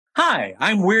Hi,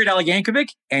 I'm Weird Al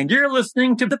Yankovic, and you're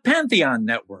listening to the Pantheon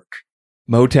Network.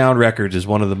 Motown Records is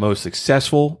one of the most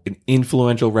successful and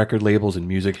influential record labels in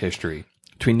music history.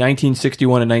 Between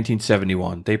 1961 and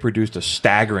 1971, they produced a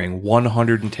staggering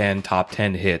 110 top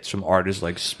 10 hits from artists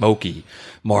like Smokey,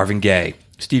 Marvin Gaye,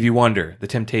 Stevie Wonder, The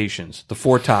Temptations, The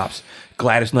Four Tops,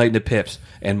 Gladys Knight and the Pips,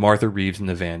 and Martha Reeves and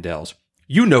the Vandells.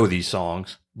 You know these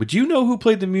songs, but you know who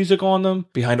played the music on them?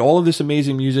 Behind all of this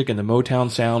amazing music and the Motown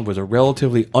sound was a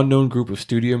relatively unknown group of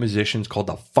studio musicians called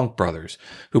the Funk Brothers,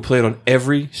 who played on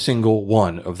every single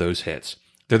one of those hits.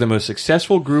 They're the most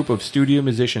successful group of studio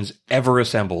musicians ever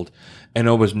assembled, and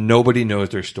almost nobody knows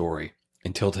their story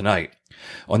until tonight.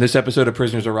 On this episode of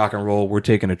Prisoners of Rock and Roll, we're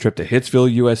taking a trip to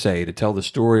Hitsville, USA to tell the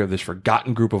story of this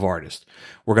forgotten group of artists.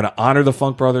 We're going to honor the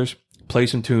Funk Brothers, play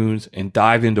some tunes, and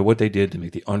dive into what they did to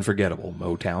make the unforgettable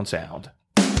Motown sound.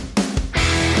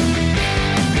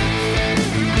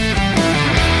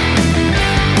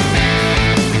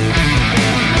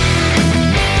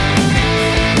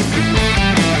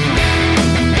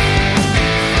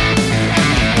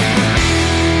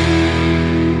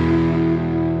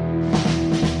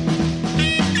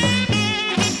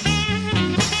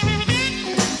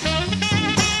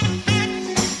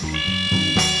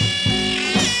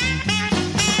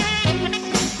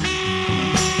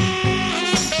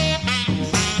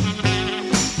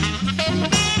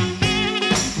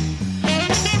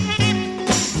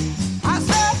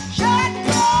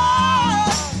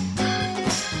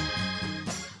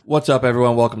 What's up,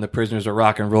 everyone? Welcome to Prisoners of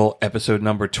Rock and Roll, episode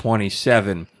number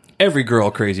 27. Every girl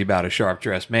crazy about a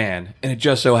sharp-dressed man, and it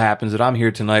just so happens that I'm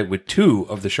here tonight with two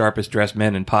of the sharpest-dressed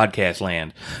men in podcast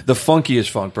land, the funkiest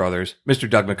Funk Brothers, Mr.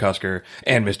 Doug McCusker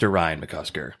and Mr. Ryan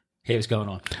McCusker. Hey, what's going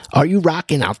on? Are you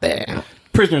rocking out there?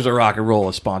 Prisoners of Rock and Roll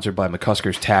is sponsored by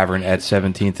McCusker's Tavern at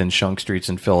 17th and Shunk Streets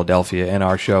in Philadelphia, and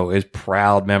our show is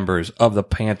proud members of the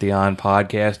Pantheon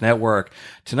Podcast Network.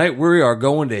 Tonight we are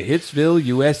going to Hitsville,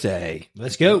 USA.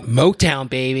 Let's go. Motown,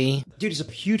 baby. Dude, it's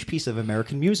a huge piece of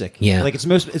American music. Yeah. Like, it's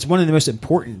one of the most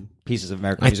important pieces of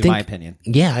American music, in my opinion.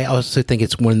 Yeah, I also think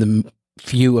it's one of the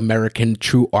few American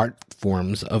true art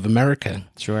forms of America.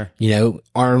 Sure. You know,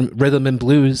 our rhythm and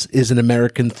blues is an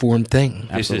American form thing.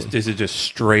 This is just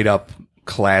straight up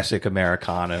classic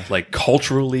Americana, like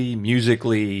culturally,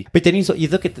 musically. But then you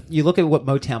look at what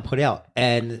Motown put out,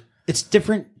 and it's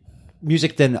different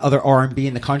music than other R&B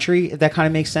in the country. If that kind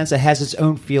of makes sense. It has its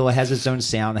own feel. It has its own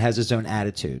sound. It has its own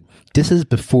attitude. This is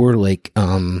before like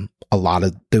a lot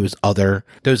of those other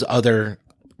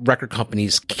record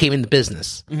companies came into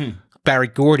business. Mm-hmm. Barry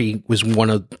Gordy was one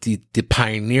of the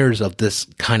pioneers of this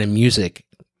kind of music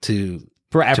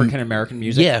for African American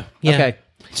music. Yeah. Okay.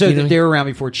 So You know, they were around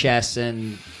before Chess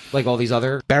and like all these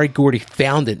other. Barry Gordy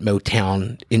founded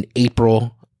Motown in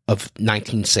April of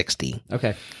 1960.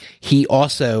 Okay. He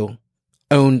also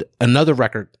owned another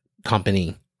record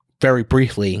company very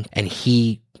briefly, and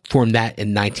he formed that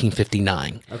in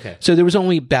 1959. Okay. So there was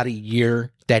only about a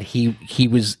year that he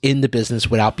was in the business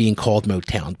without being called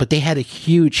Motown. But they had a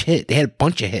huge hit. They had a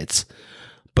bunch of hits.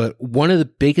 But one of the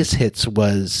biggest hits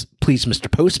was Please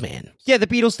Mr. Postman. Yeah, the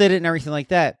Beatles did it and everything like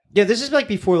that. Yeah, this is like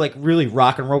before like really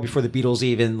rock and roll, before the Beatles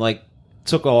even like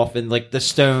took off, and like the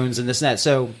Stones and this and that.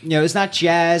 So, you know, it's not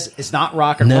jazz, it's not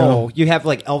rock and roll. You have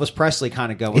like Elvis Presley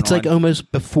kind of going on. It's like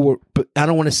almost before, but I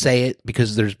don't want to say it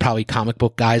because there's probably comic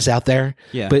book guys out there.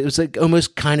 Yeah. But it was like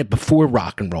almost kind of before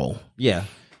rock and roll. Yeah.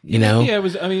 You know? Yeah, it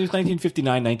was 1959,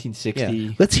 1960.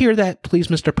 Yeah. Let's hear that, Please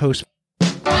Mr. Postman.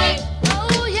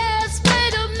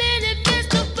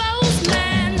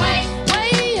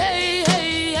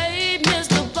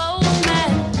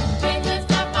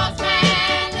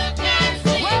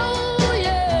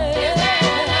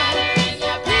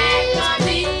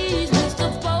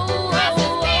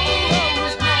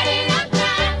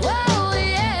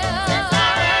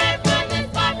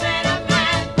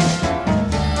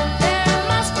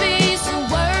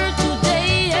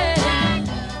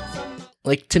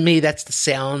 Like, to me, that's the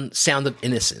sound of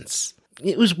innocence.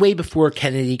 It was way before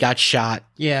Kennedy got shot.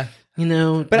 Yeah. You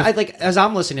know? But I like, as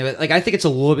I'm listening to it, like, I think it's a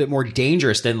little bit more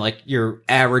dangerous than like your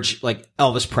average, like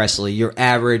Elvis Presley, your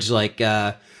average, like,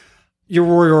 your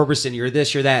Roy Orbison, your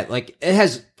this, your that. Like, it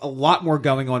has a lot more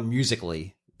going on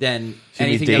musically than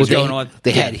anything that was going on.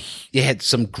 They had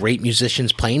some great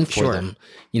musicians playing for them.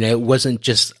 You know, it wasn't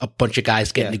just a bunch of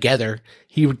guys getting together.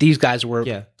 These guys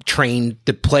were trained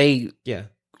to play. Yeah.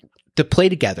 To play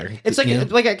together. It's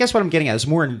like, like, I guess what I'm getting at is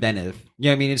more inventive. You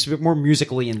know what I mean? It's a bit more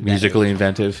musically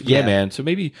inventive. Yeah, man. So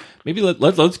maybe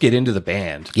let's get into the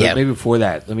band. But yeah. Maybe before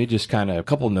that, let me just kind of a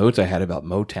couple notes I had about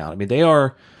Motown. I mean,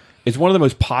 it's one of the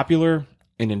most popular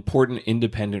an important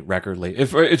independent record label.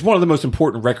 It's one of the most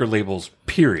important record labels,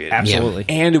 period. Absolutely.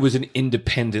 And it was an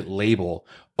independent label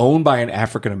owned by an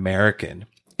African American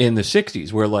in the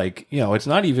 60s, where, like, you know, it's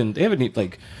not even, they haven't,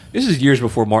 like, this is years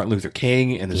before Martin Luther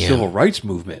King and the civil rights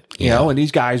movement, you know, and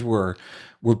these guys were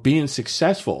being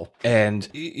successful. And,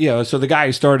 you know, so the guy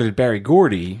who started Berry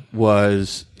Gordy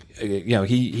was, you know,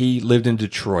 he lived in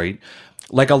Detroit.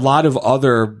 Like a lot of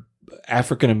other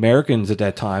African Americans at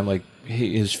that time, like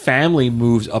his family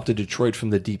moves up to Detroit from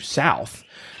the Deep South.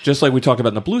 Just like we talked about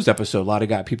in the blues episode, a lot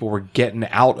of people were getting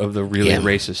out of the really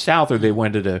racist South, or they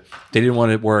didn't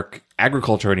want to work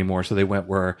agriculture anymore, so they went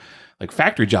where like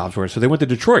factory jobs were. So they went to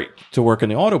Detroit to work in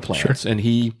the auto plants, and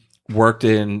he worked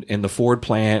in the Ford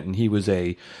plant, and he was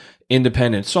a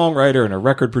independent songwriter and a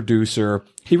record producer.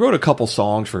 He wrote a couple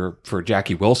songs for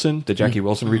Jackie Wilson that Jackie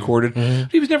Wilson recorded.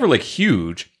 He was never like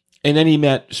huge. And then he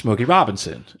met Smokey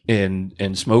Robinson,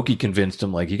 and Smokey convinced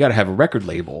him, like, you got to have a record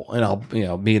label, and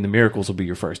Me and the Miracles will be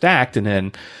your first act. And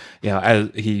then, you know, as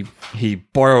he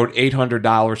borrowed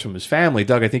 $800 from his family.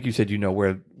 Doug, I think you said you know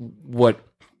where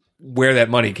that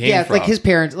money came from. Like his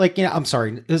parents, like, you know, I'm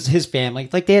sorry, it was his family.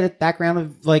 Like they had a background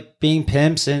of like being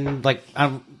pimps and like, I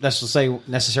don't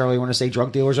necessarily want to say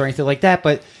drug dealers or anything like that,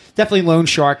 but definitely loan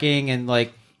sharking and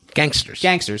like gangsters,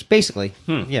 basically.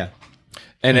 Yeah.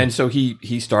 And then so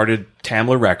he started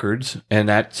Tamla Records, and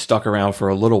that stuck around for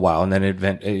a little while. And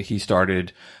then he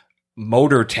started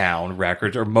Motortown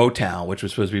Records, or Motown, which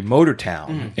was supposed to be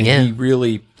Motortown. And he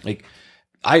really, like,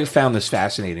 I found this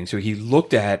fascinating. So he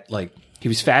looked at, like, he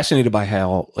was fascinated by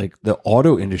how, like, the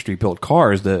auto industry built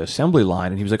cars, the assembly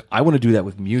line, and he was like, I want to do that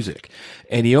with music.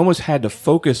 And he almost had to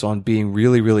focus on being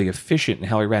really, really efficient in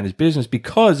how he ran his business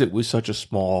because it was such a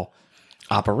small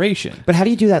operation. But how do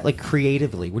you do that, like,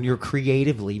 creatively, when you're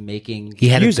creatively making He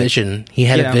had music? a vision. He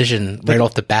had a vision right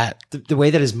off the bat. The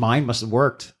way that his mind must have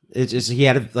worked. He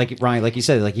had like Ryan, like you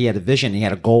said, like he had a vision, he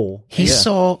had a goal. He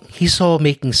saw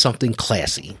making something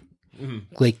classy.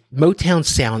 Like Motown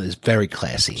sound is very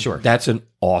classy. Sure. That's an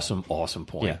awesome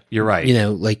point. Yeah. You're right. You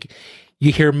know, like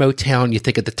you hear Motown, you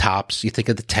think of the Tops, you think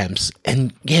of the Temps,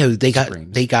 and you know they got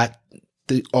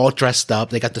the all dressed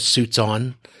up. They got the suits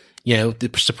on. You know, the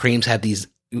Supremes had these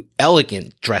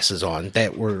elegant dresses on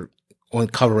that were on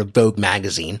the cover of Vogue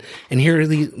magazine, and here are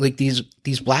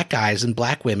these black guys and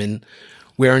black women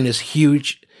wearing this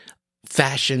huge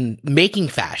making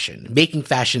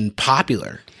fashion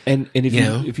popular. And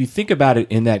if you think about it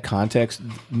in that context,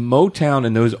 Motown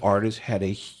and those artists had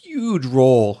a huge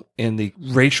role in the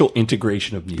racial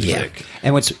integration of music. Yeah.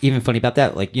 And what's even funny about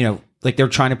that, like, you know, like they're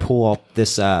trying to pull off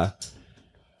this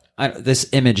this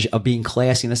image of being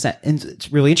classy and this, that. And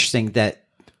it's really interesting that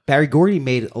Berry Gordy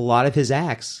made a lot of his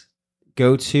acts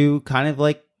go to kind of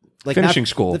like finishing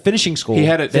school. The finishing school. They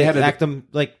had to act them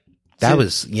like that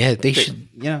was they should.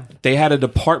 Yeah. They had a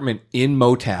department in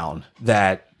Motown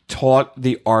that taught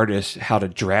the artists how to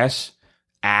dress,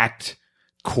 act,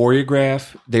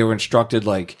 choreograph. They were instructed,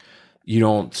 like, you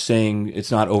don't sing,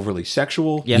 it's not overly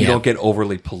sexual. Yeah. You don't get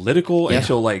overly political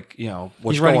until, like, you know,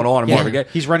 what's going on in Marvin Gaye.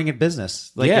 He's running a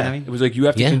business. Like, yeah. you know what I mean? It was like you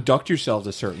have to conduct yourselves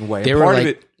a certain way. They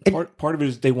And were part of it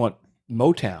is they want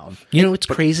Motown. You know what's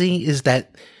crazy is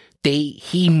that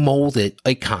he molded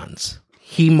icons.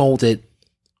 He molded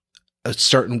a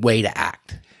certain way to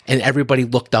act. And everybody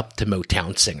looked up to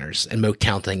Motown singers and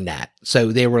Motown thing that.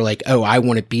 So they were like, "Oh, I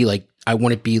want to be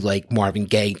like Marvin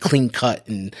Gaye, clean cut,"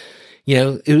 and you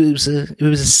know, it was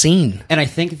a scene. And I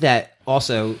think that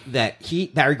also that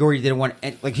Berry Gordy didn't want,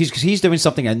 like, he's doing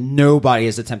something that nobody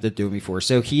has attempted to do before.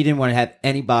 So he didn't want to have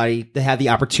anybody to have the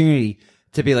opportunity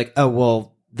to be like, "Oh,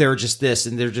 well, they're just this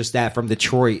and they're just that from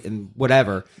Detroit and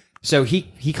whatever." So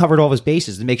he covered all of his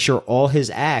bases to make sure all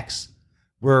his acts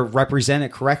were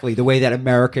represented correctly, the way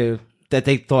that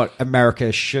they thought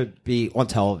America should be on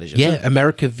television. Yeah,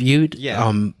 America viewed.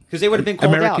 Yeah, because they would have been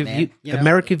called out, man.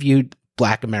 America viewed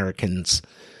Black Americans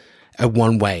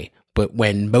one way, but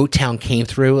when Motown came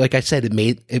through, like I said, it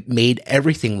made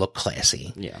everything look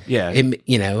classy. Yeah.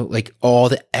 You know, like all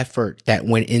the effort that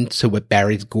went into what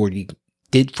Berry Gordy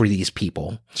did for these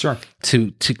people, sure,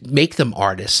 to make them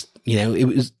artists. You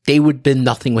know, they would have been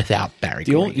nothing without Berry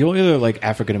Gordy. The only other, like,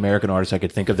 African American artists I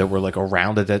could think of that were, like,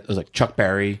 around it, that was like Chuck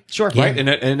Berry, sure, right?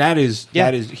 Yeah. And that is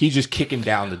he's just kicking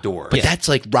down the door, But that's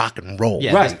like rock and roll,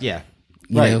 yeah, right? Yeah,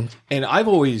 You know? And I've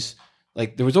always,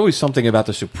 like, there was always something about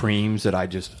the Supremes that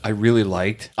I really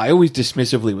liked. I always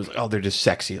dismissively was like, oh, they're just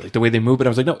sexy, like the way they move. But I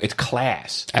was like, no, it's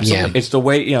class. Absolutely. It's the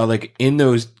way, you know, like in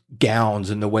those gowns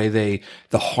and the way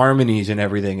the harmonies and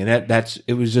everything. And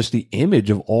it was just the image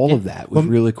of all of that was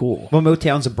really cool. Well,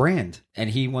 Motown's a brand, and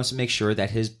he wants to make sure that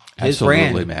his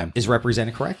Absolutely, brand man. is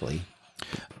represented correctly.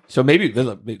 So maybe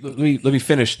let me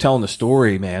finish telling the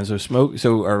story, man.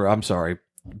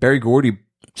 Berry Gordy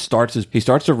starts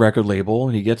a record label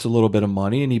and he gets a little bit of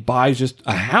money and he buys just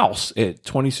a house at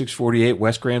 2648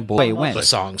 West Grand Boulevard. Wait, when? The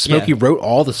songs. Smokey wrote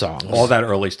all the songs. All that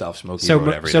early stuff. Smokey So,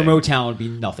 wrote everything. so Motown would be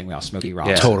nothing without Smokey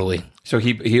Robinson. Yeah. Totally. So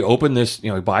he opened this, he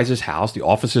buys his house. The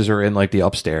offices are in like the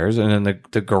upstairs, and then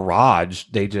the garage.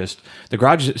 The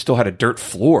garage still had a dirt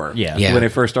floor. Yeah. Yeah. When they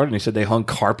first started, they said they hung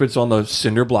carpets on the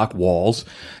cinder block walls,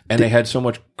 and they had so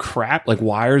much crap like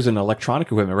wires and electronic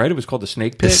equipment. Right? It was called the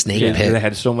Snake Pit. The Snake Pit. They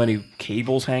had so many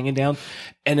cables hanging down,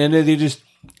 and then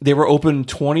they were open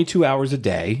 22 hours a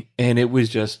day, and it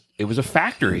was a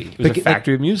factory. It was a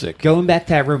factory of music. Going back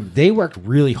to that room, they worked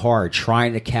really hard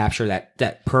trying to capture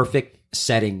that perfect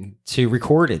setting to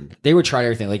record in. They would try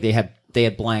everything. Like they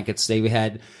had blankets, they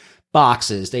had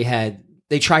boxes, they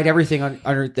tried everything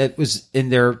under that was in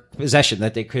their possession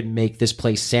that they could make this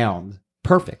place sound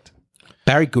perfect.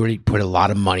 Barry Gordy put a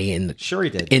lot of money Sure he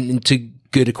did. into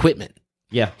good equipment.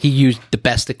 Yeah. He used the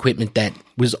best equipment that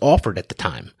was offered at the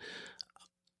time.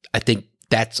 I think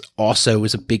that's also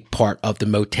was a big part of the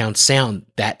Motown sound.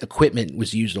 That equipment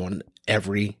was used on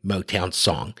every Motown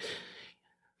song.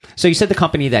 So you said the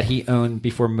company that he owned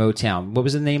before Motown. What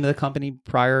was the name of the company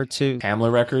prior to?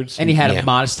 Hamler Records. And he had Yeah. a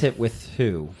modest hit with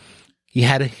who? He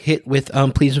had a hit with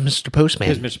Please Mr. Postman.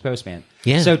 It was Mr. Postman.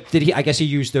 Yeah. So did he? I guess he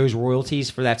used those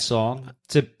royalties for that song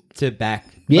to back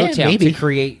Yeah, Motown maybe. to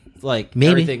create like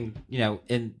Maybe. everything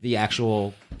in the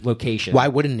actual location. Why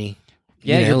wouldn't he?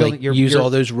 Yeah, You know, you're building- like, you're- use you're- all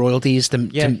those royalties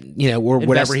to or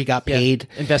whatever he got paid.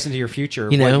 Invest into your future.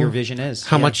 You what know, your vision is.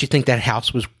 How Yeah. much you think that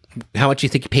house was? How much you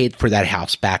think he paid for that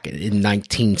house back in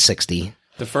 1960?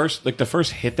 The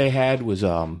first hit they had was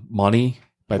 "Money"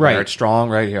 by Right. Barrett Strong.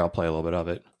 Right here, I'll play a little bit of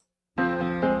it.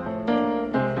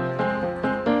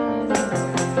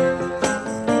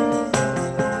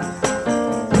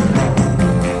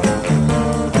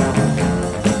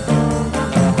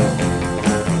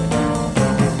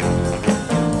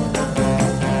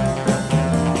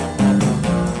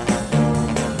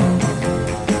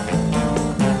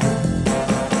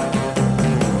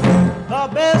 The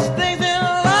best things in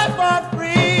life are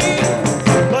free,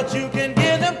 but you can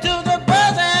give them to the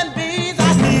birds and bees.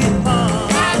 I need fun.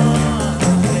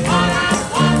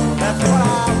 That's what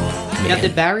I want. Now,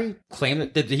 did Barry claim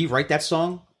that? Did he write that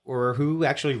song, or who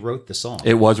actually wrote the song?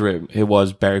 It was written. It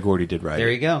was Barry Gordy did write. There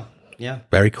it. you go. Yeah,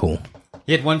 Very cool.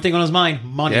 he had one thing on his mind: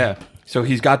 money. Yeah. So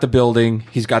he's got the building.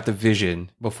 He's got the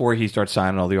vision. Before he starts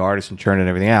signing all the artists and churning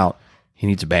everything out, he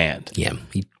needs a band. Yeah,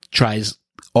 he tries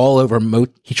all over.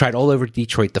 He tried all over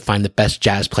Detroit to find the best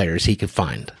jazz players he could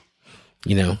find.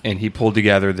 You know, And he pulled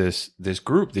together this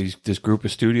group, this group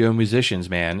of studio musicians,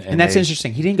 man. And that's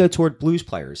interesting. He didn't go toward blues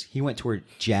players. He went toward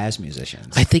jazz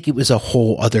musicians. I think it was a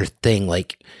whole other thing.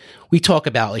 Like we talk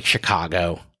about like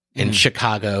Chicago, and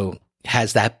Chicago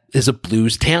is a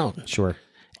blues town. Sure.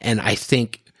 And I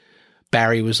think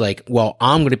Barry was like, well,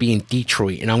 I'm going to be in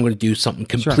Detroit and I'm going to do something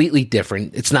completely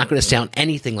different. It's not going to sound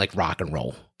anything like rock and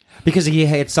roll. Because he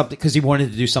had something, because he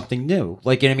wanted to do something new.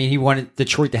 Like, you know what I mean? He wanted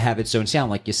Detroit to have its own sound,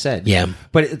 like you said. Yeah.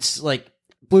 But it's like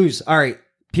blues. All right.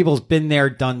 People's been there,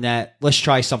 done that. Let's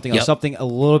try something else. Yep. Something a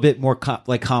little bit more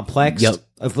complex, Yep.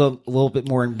 a little bit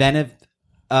more inventive,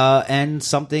 and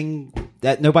something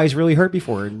that nobody's really heard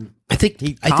before. And I think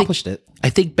he accomplished it. I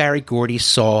think Barry Gordy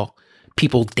saw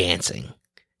people dancing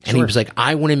and he was like,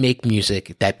 I want to make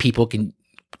music that people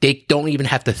they don't even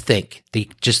have to think. They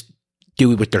just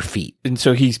do it with their feet. And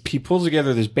so he pulls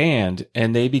together this band,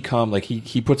 and they become like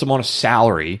he puts them on a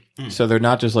salary, so they're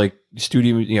not just like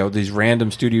studio, these random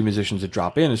studio musicians that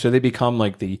drop in, and so they become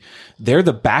like they're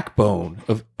the backbone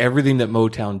of everything that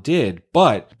Motown did.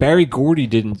 But Barry Gordy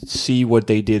didn't see what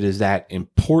they did as that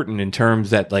important in terms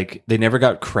that like they never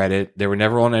got credit, they were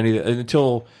never on any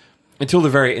until the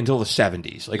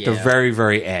 70s, like the very,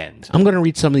 very end. I'm going to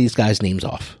read some of these guys' names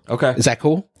off. Okay. Is that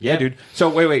cool? Yeah, dude. So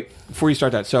wait, before you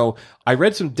start that. So I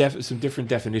read some different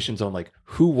definitions on like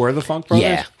who were the Funk Brothers.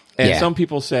 Yeah. And Yeah. some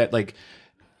people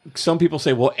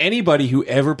say, well, anybody who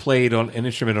ever played on an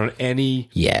instrument on any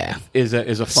Yeah. is a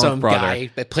Funk Some brother. guy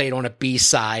that played on a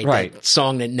B-side, Right. that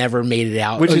song that never made it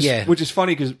out. Which yeah. is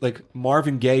funny because like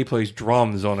Marvin Gaye plays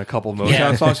drums on a couple Motown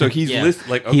Yeah. songs, so he's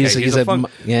like okay, he's a funk.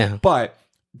 yeah. But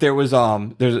there was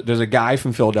there's a guy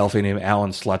from Philadelphia named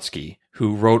Alan Slutsky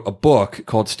who wrote a book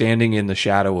called Standing in the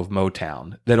Shadow of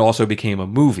Motown that also became a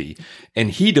movie,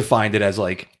 and he defined it as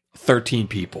like 13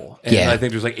 people. And Yeah. I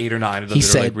think there's like 8 or 9 of them He that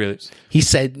are said, like really he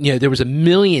said, there was a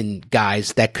million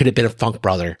guys that could have been a funk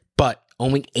brother, but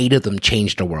only 8 of them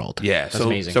changed the world. Yeah, so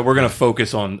amazing. So we're going to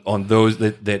focus on those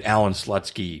that Alan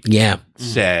Slutsky Yeah.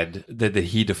 said that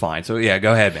he defined. So yeah,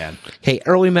 go ahead, man. Okay,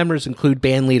 early members include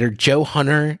band leader Joe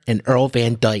Hunter and Earl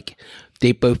Van Dyke.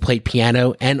 They both played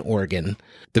piano and organ.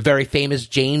 The very famous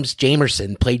James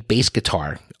Jamerson played bass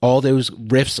guitar. All those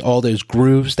riffs, all those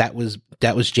grooves, that was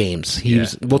James.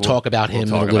 We'll talk about him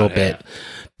in a little bit.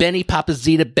 Benny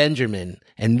Papazita Benjamin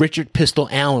and Richard Pistol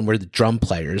Allen were the drum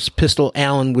players. Pistol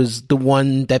Allen was the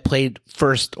one that played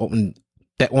first on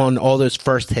all those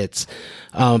first hits.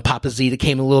 Papazita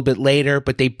came a little bit later,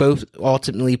 but they both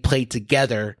ultimately played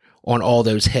together on all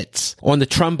those hits. On the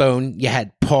trombone, you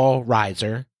had Paul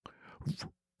Reiser,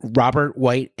 Robert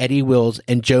White, Eddie Wills,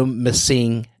 and Joe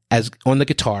Messing as on the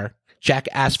guitar. Jack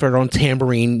Asford on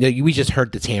tambourine. We just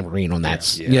heard the tambourine on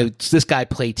that. Yeah. You know, this guy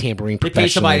played tambourine They professionally.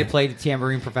 paid somebody to play the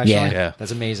tambourine professionally. Yeah. That's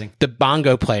amazing. The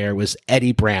bongo player was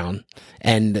Eddie Brown.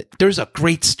 And there's a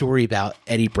great story about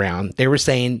Eddie Brown. They were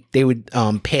saying they would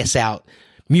pass out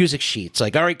music sheets.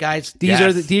 Like, all right, guys, these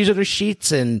are the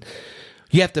sheets, and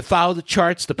you have to follow the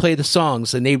charts to play the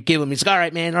songs. And they would give him, he's like, all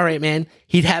right, man.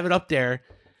 He'd have it up there.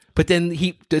 But then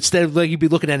instead of he'd be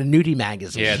looking at a nudie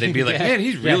magazine. Yeah, they'd be like, man,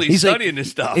 he's really He's like- studying this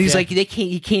stuff. And he's like,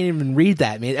 he can't even read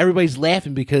that, man. Everybody's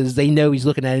laughing because they know he's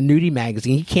looking at a nudie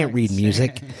magazine. He can't read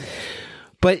music.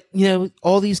 But, you know,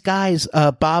 all these guys,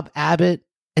 Bob Abbott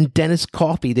and Dennis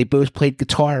Coffey, they both played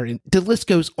guitar. And the list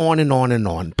goes on and on and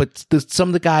on. But some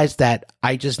of the guys that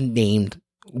I just named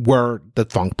were the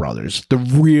Funk Brothers, the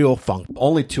real Funk.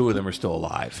 Only 2 of them are still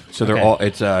alive. So they're all.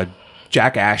 It's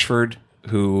Jack Ashford,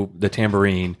 who the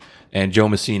tambourine, and Joe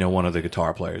Messina, one of the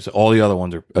guitar players. All the other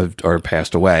ones are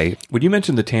passed away. When you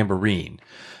mentioned the tambourine,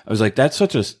 I was like, that's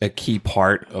such a key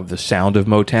part of the sound of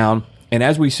Motown. And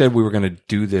as we said, we were going to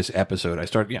do this episode. I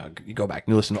started, you go back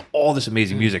and you listen to all this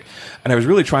amazing music, and I was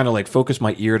really trying to like focus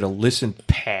my ear to listen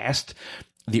past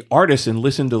the artists and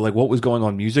listen to like what was going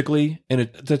on musically, and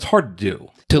that's hard to do.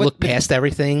 To look past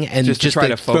everything and Just just to try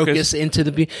like to focus into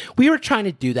the. We were trying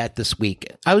to do that this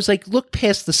week. I was like, look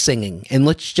past the singing and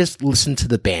let's just listen to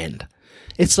the band.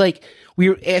 It's like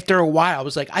after a while, I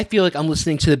was like, I feel like I'm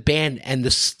listening to the band and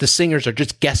the singers are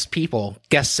just guest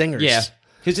singers. Yeah.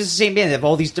 Because it's the same band. They have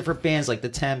all these different bands like the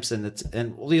Temps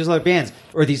and all these other bands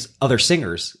or these other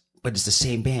singers, but it's the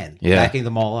same band backing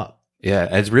them all up.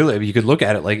 Yeah, it's really, you could look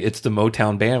at it like it's the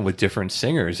Motown band with different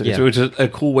singers. Yeah. So it's a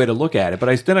cool way to look at it.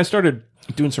 But then I started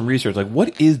doing some research, like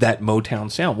what is that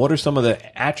Motown sound? What are some of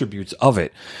the attributes of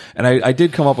it? And I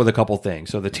did come up with a couple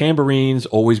things. So the tambourines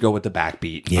always go with the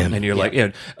backbeat. Yeah. And you're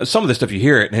like, some of the stuff you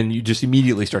hear it and you just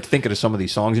immediately start thinking of some of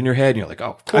these songs in your head and you're like,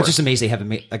 oh, of course. I'm just amazed they have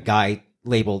a guy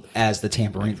labeled as the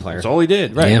tambourine player. That's all he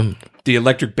did, right? Yeah. The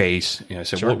electric bass,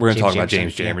 so Sure. we're going to talk about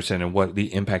James James Jamerson, Jamerson and what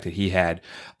the impact that he had.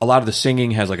 A lot of the singing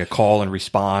has like a call and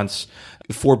response,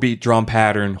 4-beat drum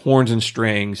pattern, horns and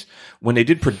strings. When they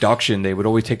did production, they would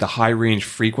always take the high range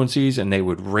frequencies and they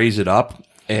would raise it up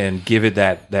and give it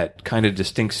that kind of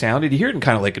distinct sound. And you hear it in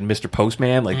kind of like in Mr.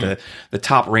 Postman, like the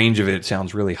top range of it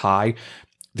sounds really high.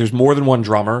 There's more than one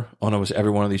drummer on almost every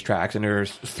one of these tracks, and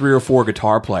there's 3 or 4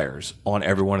 guitar players on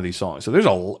every one of these songs. So there's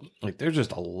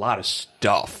just a lot of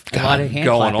stuff a lot of hand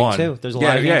going clapping on too. There's a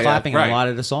lot of hand clapping in a lot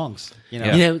of the songs.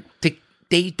 Yeah. You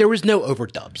know, there was no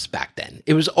overdubs back then.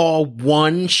 It was all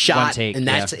one shot, One take, and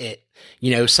that's it.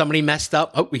 You know, somebody messed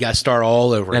up. Oh, we got to start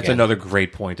all over That's again. another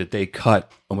great point that they cut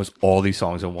almost all these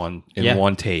songs in one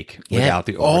take without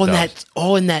the overdubs.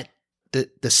 all in that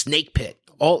the snake pit.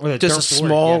 Or the Just a dirt floor,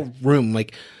 small room.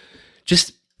 Like,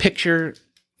 just picture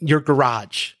your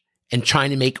garage and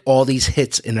trying to make all these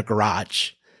hits in a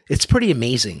garage. It's pretty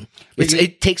amazing.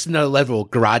 It takes another level of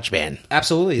garage band.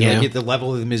 Absolutely. Yeah. Like the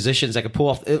level of the musicians that could pull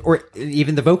off, or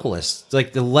even the vocalists,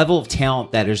 like the level of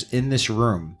talent that is in this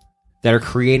room that are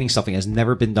creating something has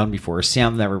never been done before. A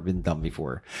sound never been done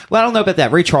before. Well, I don't know about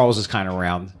that. Ray Charles is kind of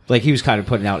around. Like he was kind of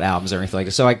putting out albums and everything like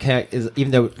that. So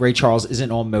even though Ray Charles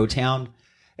isn't on Motown,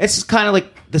 it's kind of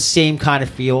like the same kind of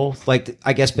feel. Like,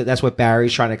 I guess, but that's what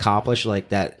Barry's trying to accomplish. Like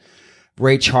that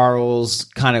Ray Charles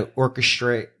kind of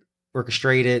orchestrated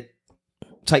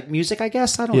type music, I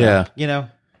guess. I don't know. You know?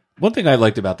 One thing I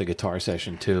liked about the guitar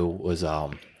session too was,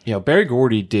 Berry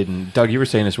Gordy didn't, Doug, you were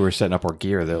saying this when we were setting up our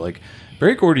gear, that like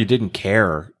Berry Gordy didn't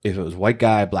care if it was white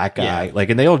guy, black guy,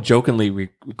 and they all jokingly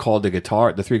called the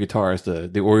 3 guitars the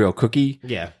Oreo cookie.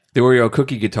 Yeah. The Oreo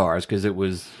cookie guitars, because it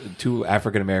was 2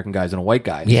 African American guys and a white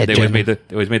guy. Yeah, they always made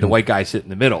the white guy sit in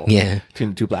the middle. Yeah.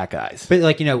 Between the 2 black guys. But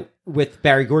like, with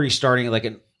Barry Gordy starting like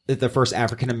the first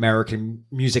African American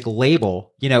music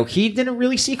label, you know, he didn't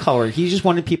really see color. He just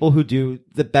wanted people who do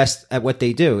the best at what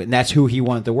they do, and that's who he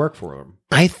wanted to work for him.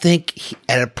 I think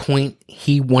at a point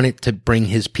he wanted to bring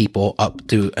his people up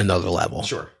to another level.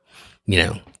 Sure. You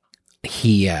know,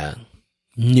 he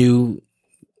knew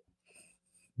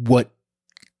what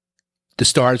the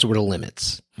stars were the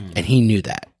limits, and he knew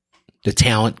that the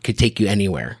talent could take you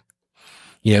anywhere.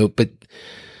 You know, but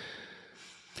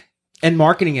and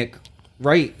marketing it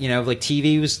right, you know, like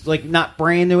TV was like not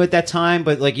brand new at that time,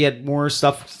 but like you had more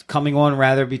stuff coming on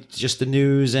rather be just the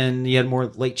news, and you had more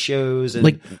late shows and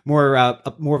like more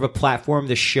of a platform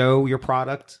to show your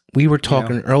product. We were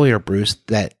talking earlier, Bruce,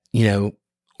 that, you know,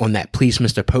 on that Please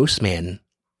Mr. Postman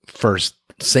first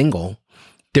single,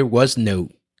 there was no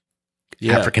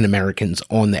African Americans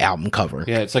on the album cover.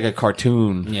 Yeah, it's like a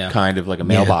cartoon, kind of like a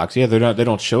mailbox. Yeah, they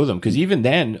don't show them, because even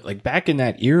then, like back in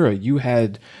that era, you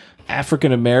had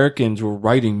African Americans were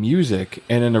writing music,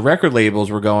 and then the record labels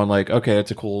were going like, okay,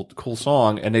 it's a cool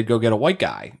song, and they'd go get a white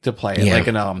guy to play it. Like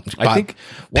I think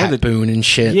Pat Boone and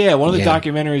shit. Yeah, one of the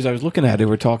documentaries I was looking at, they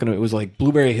were talking. It was like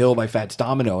Blueberry Hill by Fats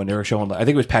Domino, and they were showing. I think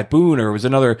it was Pat Boone, or it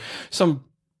was some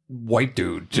white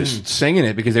dude just singing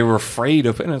it because they were afraid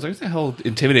of it. And I was like, what the hell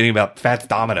intimidating about Fats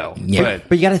Domino? Yeah.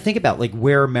 But you got to think about like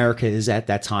where America is at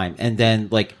that time. And then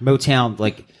like Motown,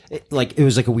 like it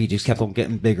was like a weed, just kept on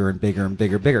getting bigger and bigger and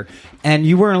bigger and bigger. And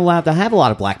you weren't allowed to have a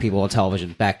lot of black people on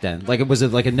television back then. Like it was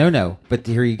like a no-no. But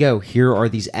here you go. Here are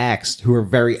these acts who are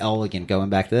very elegant, going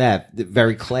back to that,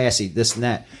 very classy, this and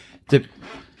that,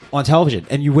 on television.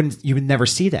 And you would never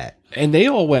see that. And they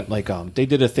all went like they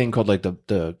did a thing called like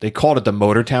they called it the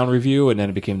Motortown Review, and then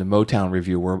it became the Motown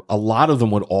Review, where a lot of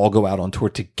them would all go out on tour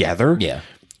together. Yeah.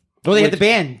 Well, they had the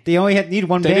band. They only needed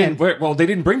one band. They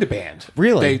didn't bring the band.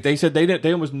 Really? They said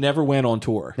they almost never went on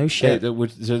tour. No shit. They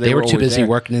were too busy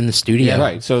working in the studio. Yeah,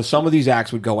 right. So some of these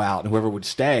acts would go out, and whoever would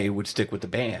stay would stick with the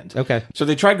band. Okay. So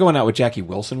they tried going out with Jackie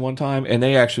Wilson one time, and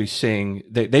they actually sing.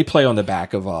 They play on the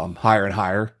back of Higher and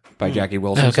Higher by Jackie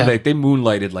Wilson. Okay. So they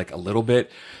moonlighted like a little bit,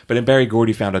 but then Barry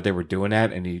Gordy found out they were doing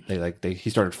that, and he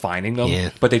started finding them. Yeah.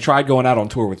 But they tried going out on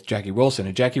tour with Jackie Wilson,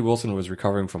 and Jackie Wilson was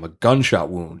recovering from a gunshot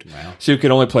wound. Wow. So he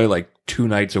could only play like 2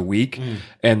 nights a week.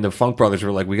 And the Funk Brothers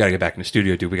were like, we got to get back in the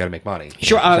studio, dude. We got to make money.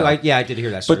 Sure. I did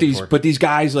hear that story But these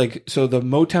guys, like, so the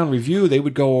Motown Review, they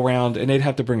would go around and they'd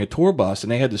have to bring a tour bus,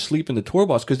 and they had to sleep in the tour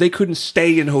bus because they couldn't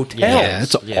stay in hotels. Yeah,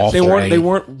 that's awful. They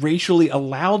weren't racially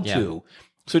allowed to.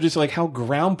 So just like how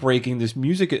groundbreaking this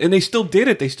music is. And they still did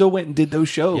it. They still went and did those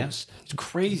shows. Yeah. It's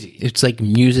crazy. It's like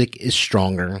music is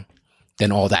stronger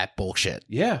than all that bullshit.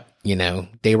 Yeah. You know,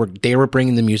 they were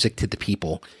bringing the music to the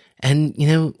people. And, you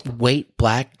know, white,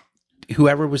 black,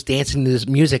 whoever was dancing to this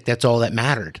music, that's all that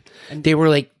mattered. And they were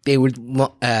like, they would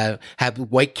have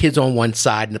white kids on one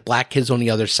side and the black kids on the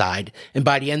other side. And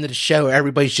by the end of the show,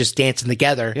 everybody's just dancing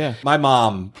together. Yeah. My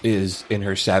mom is in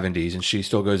her 70s, and she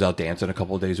still goes out dancing a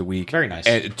couple of days a week. Very nice.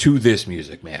 To this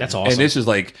music, man. That's awesome. And this is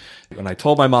like, when I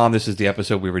told my mom this is the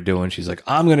episode we were doing, she's like,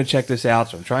 I'm going to check this out.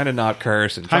 So I'm trying to not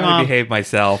curse and trying to behave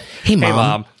myself. Hey,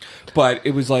 Mom. But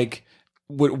it was like,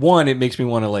 one, it makes me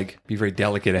want to like be very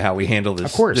delicate at how we handle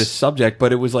this subject.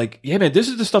 But it was like, yeah, man, this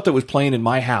is the stuff that was playing in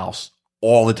my house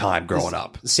all the time growing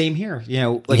up. Same here. You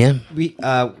know, like we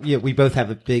both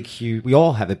have we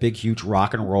all have a big, huge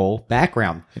rock and roll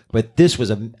background, but this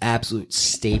was an absolute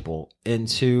staple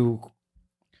into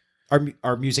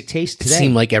our music taste today. It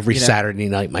seemed like every Saturday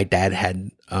night my dad had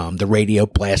the radio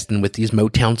blasting with these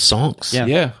Motown songs.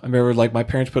 Yeah. I remember like my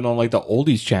parents putting on like the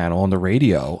oldies channel on the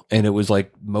radio, and it was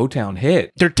like Motown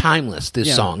hit. They're timeless,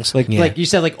 these songs. Like you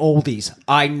said, like oldies.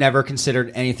 I never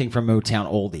considered anything from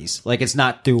Motown oldies. Like it's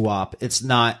not doo-wop. It's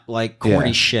not like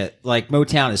corny shit. Like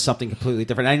Motown is something completely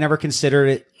different. I never considered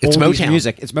it it's oldies Motown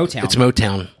music. It's Motown. It's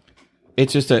Motown.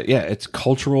 It's just it's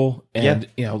cultural. And,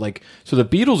 you know, like, so the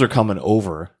Beatles are coming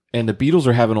over, and the Beatles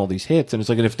are having all these hits, and it's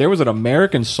like, if there was an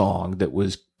American song that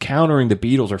was countering the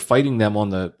Beatles or fighting them on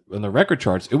the record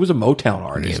charts, it was a Motown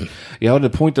artist. You know, to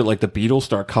the point that like the Beatles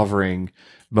start covering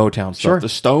Motown stuff. Sure. The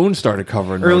Stones started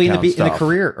covering early Motown in the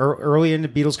career, or early in the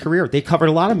Beatles' career, they covered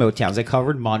a lot of Motowns. They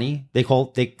covered Money. They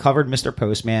covered Mr.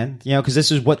 Postman. You know, because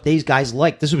this is what these guys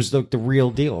liked. This was the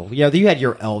real deal. You know, you had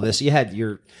your Elvis. You had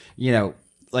your, you know,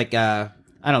 like I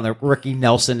don't know, Ricky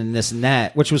Nelson and this and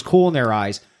that, which was cool in their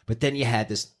eyes. But then you had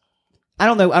this. I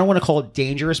don't know. I don't want to call it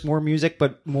dangerous, more music,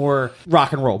 but more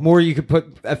rock and roll. More you could put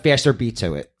a faster beat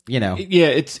to it, you know? Yeah,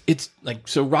 it's like,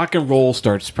 so rock and roll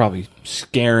starts probably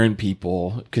scaring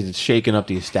people because it's shaking up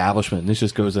the establishment. And this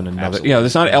just goes in another, you know,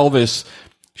 it's not Elvis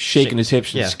shaking his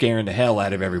hips and scaring the hell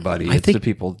out of everybody. It's the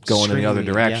people going in the other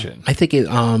direction. I think it,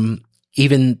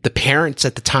 even the parents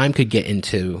at the time could get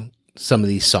into some of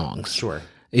these songs. Sure.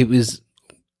 It was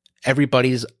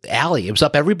everybody's alley. It was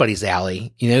up everybody's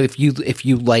alley. You know, if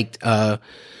you liked, I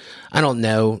don't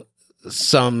know,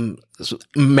 some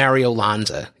Mario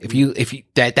Lanza, if you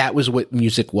that was what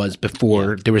music was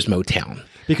before there was Motown.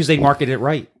 Because they marketed it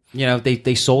right. You know,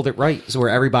 they sold it right, so where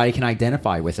everybody can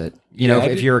identify with it. You know,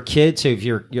 if you're a kid, so if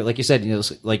you're like you said, you know,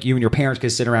 like you and your parents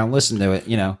could sit around and listen to it.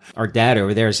 You know, our dad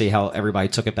over there, see how everybody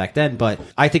took it back then. But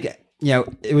I think, you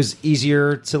know, it was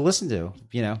easier to listen to.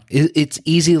 You know, It's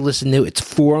easy to listen to. It's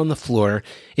 4 on the floor.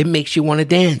 It makes you want to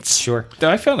dance. sure.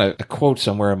 I found a quote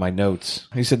somewhere in my notes.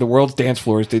 He said the world's dance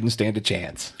floors didn't stand a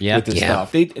chance with this Yeah.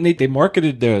 stuff. They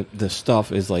marketed the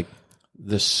stuff as like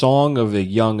the song of the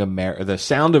the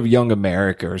sound of young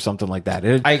America or something like that.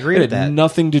 I agree it with had that.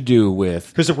 nothing to do with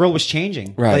Because the world was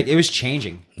changing, Right. Like it was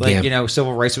changing. Like Yeah. you know,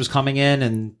 civil rights was coming in,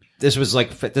 and this was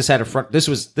like this had a front. This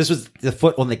was the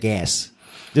foot on the gas.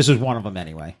 This was one of them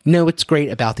anyway. No, it's great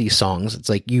about these songs. It's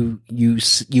like you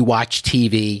watch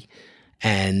TV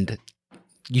and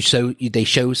they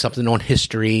show something on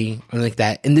history or like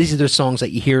that, and these are the songs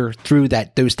that you hear through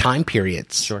those time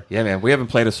periods. Sure. Yeah, man. We haven't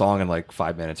played a song in like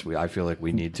 5 minutes. I feel like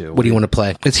we need to. What do you want to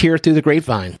play? Let's hear it through the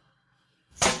grapevine.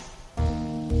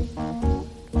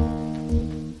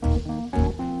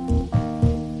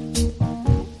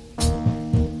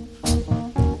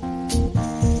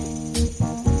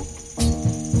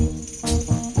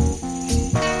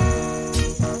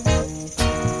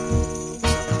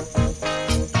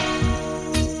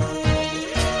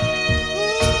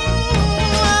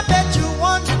 I bet you're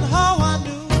wondering how I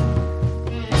knew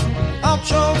I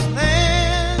chose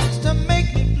plans to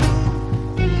make me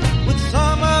blue with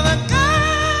some other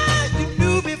guy you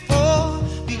knew before.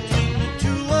 Between the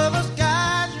two of us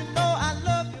guys, you know I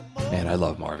love you more. Man, I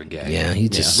love Marvin Gaye. Yeah, he's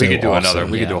just we so could do awesome.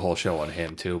 another. We Yeah. could do a whole show on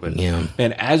him too. But Yeah.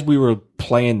 and as we were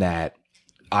playing that,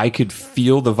 I could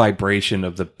feel the vibration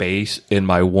of the bass in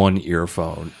my one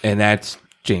earphone, and that's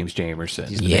James Jamerson.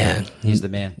 Yeah, He's the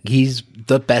man. he's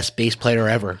the best bass player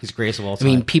ever. He's greatest of all I time.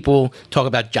 mean, people talk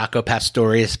about Jaco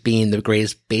Pastorius being the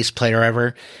greatest bass player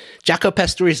ever. Jaco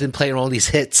Pastorius has been playing all these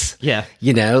hits. Yeah.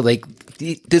 You know, like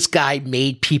this guy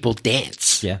made people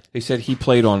dance. yeah. They said he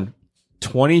played on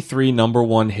 23 number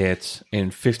one hits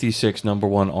and 56 number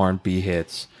one R&B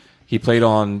hits. He played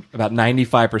on about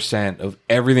 95% of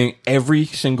everything, every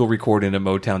single recording that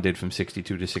Motown did from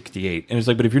 62 to 68. And it's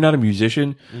like, but if you're not a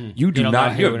musician, you do don't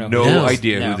not, know you who- have no. no No.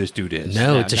 idea No. who this dude is.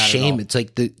 No, No, it's a not at shame. all. It's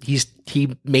like he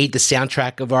made the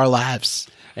soundtrack of our lives.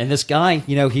 And this guy,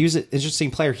 you know, he was an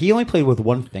interesting player. He only played with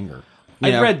one finger. You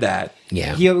I know? read that.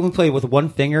 Yeah. He only played with one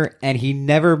finger, and he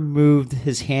never moved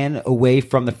his hand away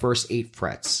from the first 8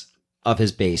 frets of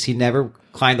his bass. He never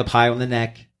climbed up high on the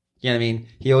neck. You know what I mean?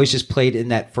 He always just played in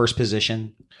that first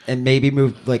position and maybe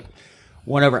moved like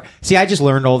one over. See, I just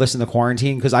learned all this in the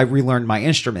quarantine because I relearned my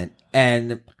instrument.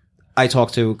 And I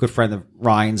talked to a good friend of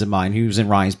Ryan's and mine who was in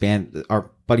Ryan's band, our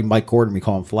buddy Mike Gordon, we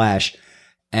call him Flash.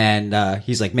 And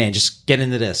he's like, man, just get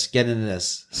into this, get into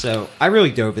this. So I really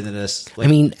dove into this. Like,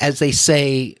 I mean, as they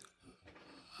say,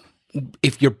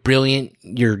 if you're brilliant,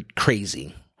 you're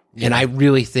crazy. And I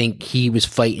really think he was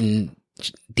fighting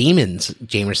demons,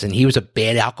 Jamerson. He was a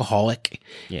bad alcoholic.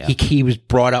 Yeah. He was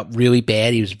brought up really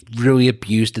bad. He was really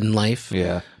abused in life.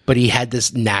 Yeah. But he had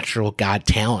this natural God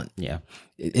talent. yeah.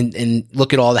 And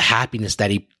look at all the happiness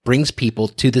that he brings people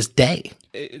to this day.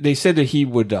 They said that he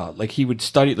would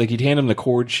study, like he'd hand him the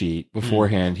chord sheet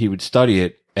beforehand. He would study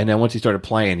it. And then once he started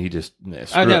playing, he just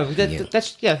Oh, no, Yeah.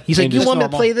 that's, yeah. He's like, And you just want me to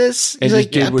normal. play this? And He's just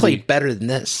like, did I what played he- better than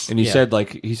this. And he Yeah.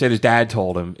 said, his dad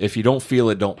told him, if you don't feel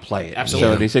it, don't play it.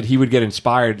 Absolutely. So they said he would get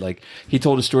inspired. Like, he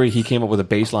told a story, he came up with a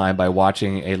bass line by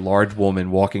watching a large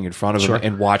woman walking in front of Sure.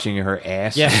 him and watching her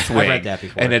ass Yeah, I swing. read that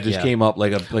before. And it just Yeah. came up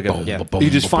like a, Boom, Yeah. boom, you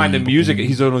just boom, find the boom, music. boom.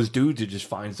 He's one of those dudes who just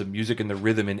finds the music and the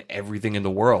rhythm in everything in the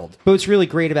world. But what's really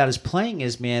great about his playing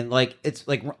is, man, like, it's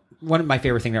like one of my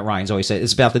favorite thing that Ryan's always said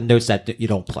is about the notes that you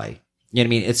don't play. You know what I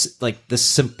mean? It's like the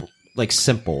simple. Let's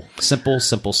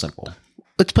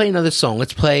play another song.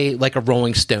 Let's play like a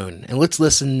Rolling Stone, and let's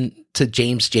listen to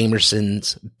James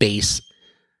Jamerson's bass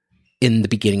in the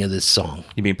beginning of this song.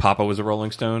 You mean Papa was a Rolling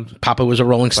Stone? Papa was a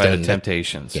Rolling By Stone. the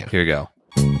Temptations. Yeah. Here you go.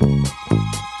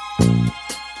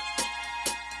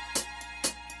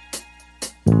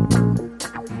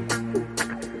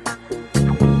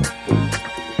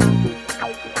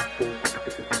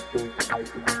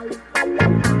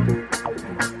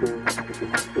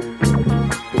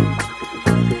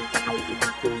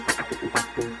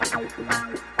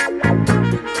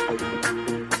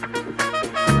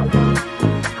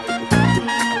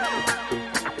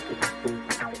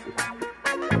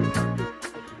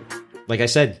 Like I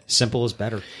said, simple is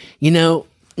better. You know,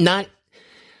 not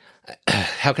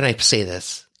how can I say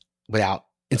this without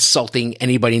insulting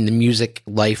anybody in the music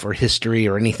life or history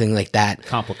or anything like that?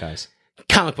 Comic guys.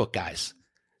 Comic book guys.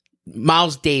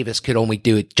 Miles Davis could only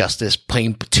do it justice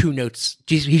playing 2 notes.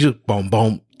 He's just boom,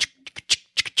 boom,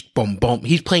 boom, boom.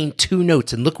 He's playing 2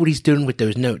 notes, and look what he's doing with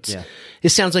those notes. Yeah. It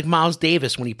sounds like Miles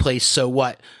Davis when he plays So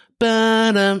What.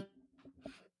 Ba-dum,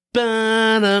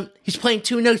 ba-dum. He's playing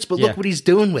 2 notes, but Yeah. look what he's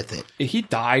doing with it. He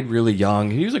died really young.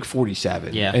 He was like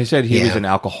 47. Yeah. And he said he Yeah. was an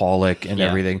alcoholic and Yeah.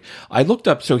 everything. I looked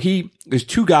up, so there's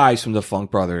 2 guys from the Funk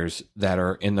Brothers that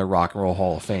are in the Rock and Roll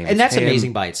Hall of Fame. And that's Him-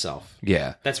 amazing by itself.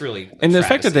 Yeah. That's really And the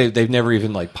fact that travesty. they've never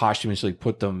even like posthumously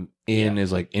put them in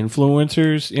as like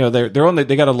influencers, you know, they're on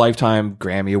they got a lifetime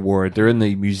Grammy award. They're in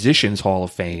the Musicians Hall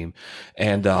of Fame,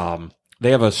 and they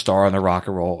have a star on the Rock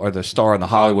and Roll or the star on the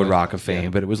Hollywood Rock of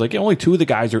Fame. But it was like only 2 of the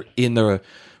guys are in the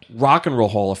Rock and Roll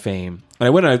Hall of Fame. And I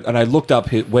went and I looked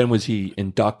up when was he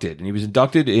inducted, and he was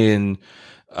inducted in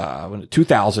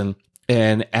 2000.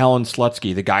 And Alan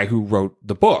Slutsky, the guy who wrote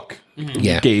the book,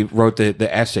 Yeah. wrote the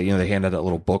essay. You know, they handed out that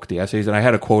little book, the essays, and I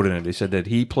had a quote in it. They said that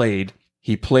he played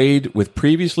with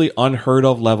previously unheard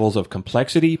of levels of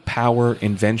complexity, power,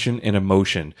 invention, and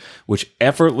emotion, which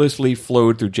effortlessly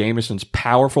flowed through Jameson's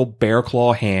powerful bear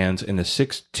claw hands and the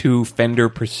 6.2 Fender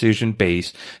Precision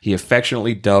bass he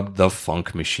affectionately dubbed the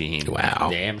Funk Machine. Wow.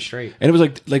 damn straight. And it was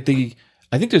like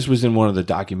I think this was in one of the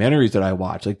documentaries that I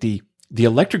watched, like the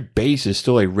electric bass is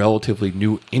still a relatively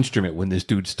new instrument when this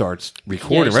dude starts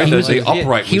recording, Yeah, right? so There's he the was-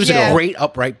 upright. He was Yeah. a great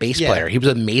upright bass Yeah. player. He was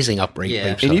an amazing upright Yeah.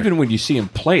 bass and player. even when you see him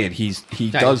play it, he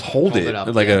does hold Hold it it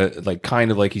up, like yeah. like kind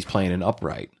of like he's playing an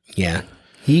upright. Yeah.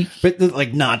 He But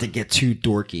like, not to get too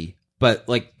dorky, but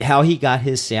like how he got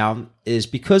his sound is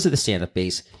because of the stand-up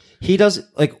bass. He does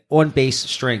like on bass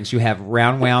strings, you have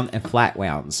round wound and flat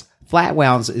wounds. Flat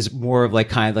wounds is more of like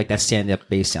kind of like that stand-up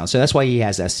bass sound. So that's why he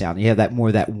has that sound. You have that more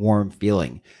of that warm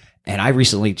feeling. And I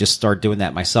recently just started doing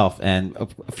that myself, and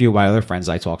a few of my other friends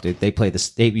I talked to, they play this.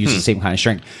 They use the same kind of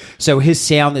string. So his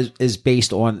sound is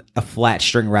based on a flat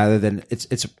string rather than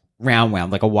it's round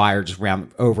wound, like a wire just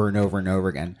round over and over and over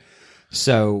again.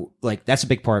 So like that's a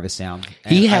big part of his sound.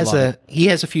 he And I has love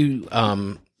it. a few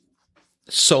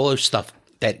solo stuff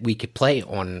that we could play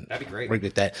on. That'd be great.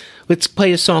 With that. Let's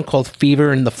play a song called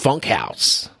Fever in the Funk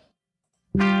House.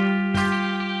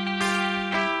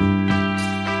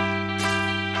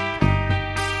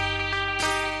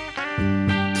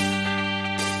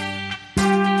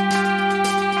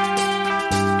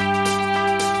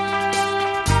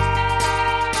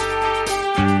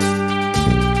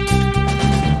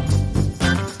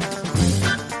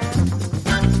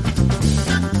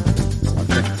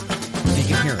 You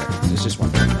can hear it. There's just one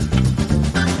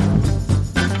thing.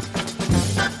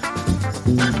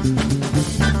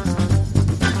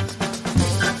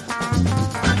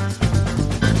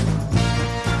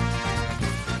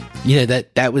 You know,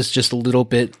 that was just a little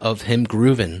bit of him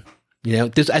grooving. You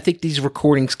know, I think these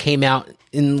recordings came out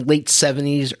in late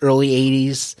 70s, early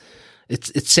 80s.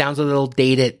 It sounds a little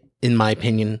dated in my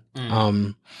opinion.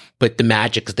 But the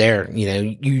magic's there. You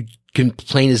know, you can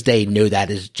plain as day know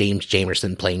that is James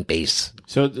Jamerson playing bass.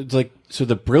 So it's like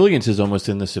the brilliance is almost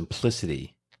in the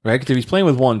simplicity, right? Because if he's playing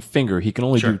with one finger, he can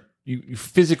only do you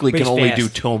physically But can he's only fast.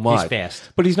 do so much. He's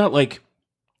fast. But he's not like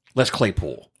Les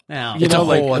Claypool. No. You It's know, a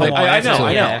like whole other- I Come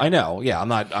on, know. yeah. Yeah, I'm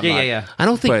not. Yeah. I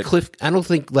don't think But- I don't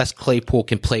think Les Claypool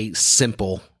can play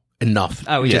simple enough.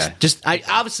 Oh, yeah. Just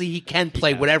obviously he can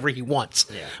play whatever he wants.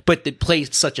 But to play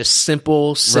such a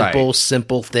simple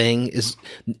thing is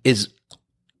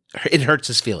it hurts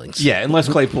his feelings. Yeah, and Les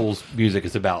Claypool's music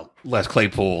is about Les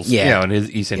Claypool's, Yeah. you know, and his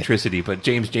eccentricity. But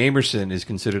James Jamerson is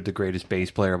considered the greatest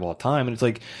bass player of all time, and it's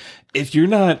like if you're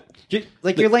not.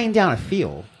 You're laying down a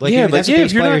feel. Like Yeah, that's but a yeah,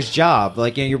 bass if you're player's not- job.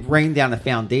 Like you're laying down a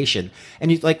foundation,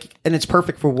 and and it's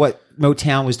perfect for what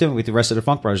Motown was doing with the rest of the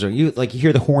Funk Brothers. You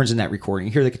hear the horns in that recording,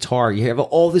 you hear the guitar, you have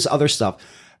all this other stuff,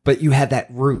 but you have that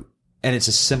root, and it's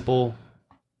a simple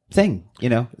thing. You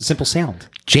know, simple sound.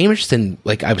 Jamerson,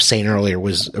 like I was saying earlier,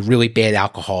 was a really bad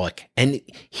alcoholic, and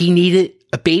he needed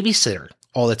a babysitter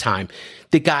all the time.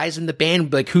 The guys in the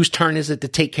band, like, whose turn is it to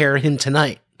take care of him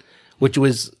tonight? Which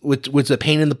was a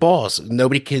pain in the balls.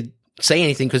 Nobody could say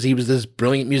anything because he was this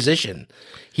brilliant musician.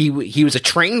 He was a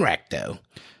train wreck though.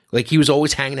 Like he was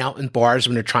always hanging out in bars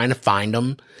when they're trying to find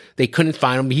him. They couldn't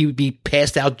find him. He would be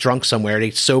passed out drunk somewhere.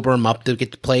 They'd sober him up to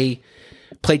get to play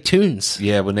tunes.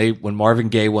 Yeah, when Marvin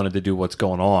Gaye wanted to do What's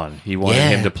Going On, he wanted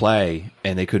him to play,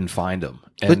 and they couldn't find him.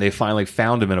 And they finally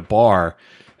found him in a bar,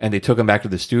 and they took him back to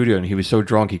the studio, and he was so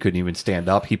drunk he couldn't even stand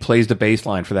up. He plays the bass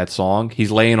line for that song.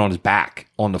 He's laying on his back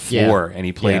on the floor, and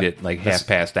he played it like half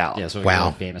passed out. Yeah, so Wow.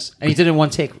 really famous, and he did it in one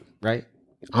take, right?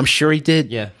 I'm sure he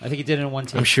did. Yeah, I think he did it in one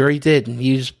take. I'm sure he did.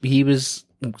 He was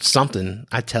something,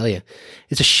 I tell you.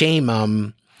 It's a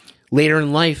shame. Later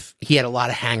in life, he had a lot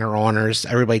of hanger-oners.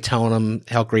 Everybody telling him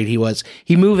how great he was.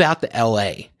 He moved out to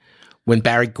L.A. when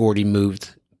Barry Gordy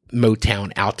moved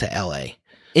Motown out to L.A.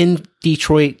 In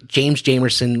Detroit, James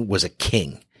Jamerson was a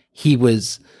king.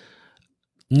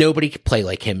 Nobody could play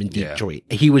like him in Detroit.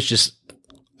 He was just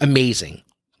amazing.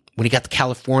 When he got to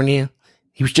California,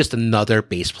 he was just another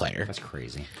bass player. That's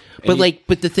crazy. But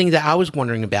the thing that I was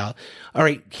wondering about, all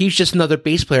right, he's just another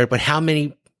bass player, but how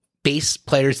many bass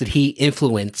players did he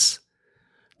influence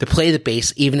to play the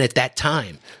bass even at that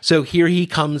time? So here he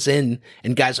comes in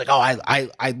and guys like, oh,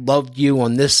 I loved you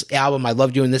on this album. I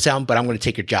loved you on this album, but I'm going to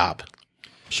take your job.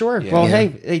 Sure. Well,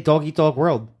 hey, dog eat dog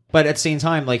world. But at the same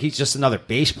time, like, he's just another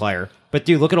bass player. But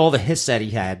dude, look at all the hits that he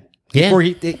had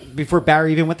before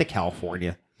Barry even went to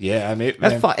California. Yeah, I mean,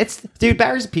 That's fun. Dude,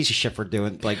 Barry's a piece of shit for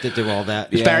doing to do all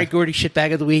that. Is Barry Gordy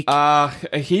shitbag of the week?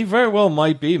 he very well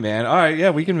might be, man. All right, yeah,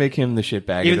 we can make him the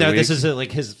shitbag. Even of the though week. this is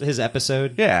like his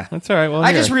episode. Yeah, that's all right. Well,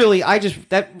 I just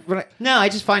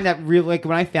find that really, like,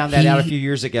 when I found that out a few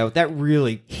years ago, that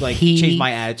really changed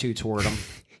my attitude toward him.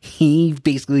 He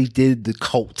basically did the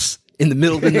Colts in the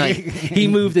middle of the night. He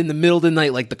moved in the middle of the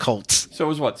night like the Colts. So it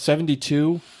was what,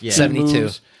 72? Yeah.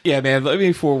 72. Yeah, man.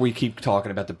 Before we keep talking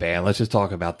about the band, let's just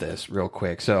talk about this real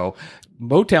quick. So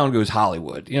Motown goes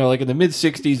Hollywood. You know, like in the mid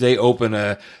 '60s, they open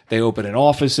an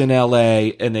office in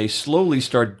LA, and they slowly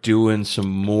start doing some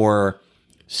more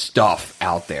stuff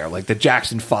out there. Like the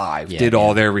Jackson 5 did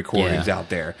all their recordings out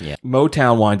there. Yeah.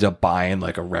 Motown winds up buying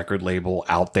like a record label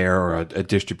out there or a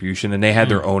distribution, and they had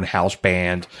their own house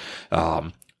band.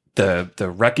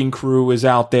 The Wrecking Crew is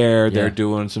out there. They're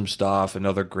doing some stuff.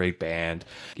 Another great band.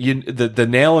 The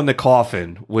nail in the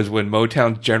coffin was when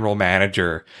Motown's general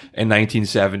manager in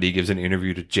 1970 gives an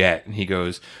interview to Jet, and he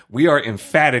goes, "We are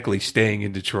emphatically staying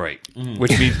in Detroit,"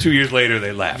 which means 2 years later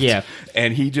they left. Yeah,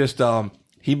 and he just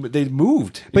they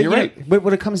moved. But you're right. But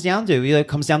what it comes down to, it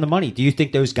comes down to money. Do you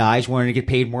think those guys wanted to get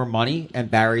paid more money,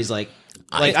 and Barry's like?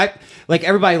 Like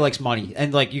everybody likes money,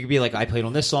 and like you could be like, I played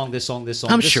on this song, this song, this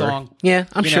song, I'm this sure. song. Yeah,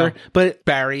 I'm sure. know? But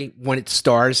Barry wanted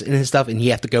stars in his stuff, and he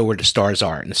have to go where the stars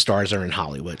are, and the stars are in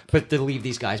Hollywood. But to leave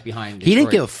these guys behind, He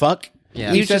didn't give a fuck.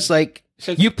 Yeah. He was just like,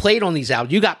 you played on these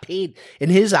albums. You got paid. In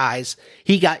his eyes,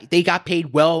 they got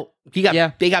paid well. They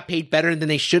got paid better than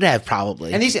they should have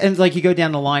probably. And like you go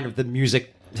down the line of the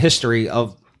music history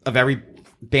of every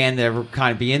band that ever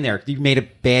kind of be in there, you made a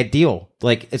bad deal.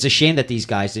 Like, it's a shame that these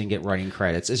guys didn't get writing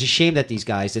credits. It's a shame that these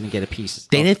guys didn't get a piece.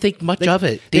 They didn't think much of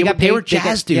it. They were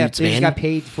jazz dudes, They man. just got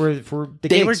paid for the They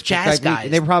gigs, were jazz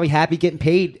guys. They were probably happy getting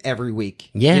paid every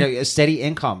week. Yeah. A steady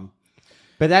income.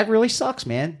 But that really sucks,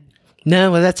 man.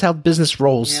 No, well, that's how business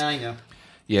rolls. Yeah, I know.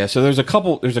 Yeah, so there's a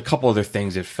couple other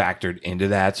things that factored into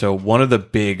that. So one of the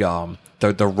big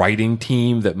the writing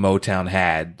team that Motown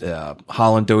had,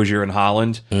 Holland, Dozier, and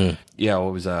Holland. Yeah,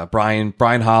 it was Brian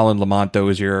Holland, Lamont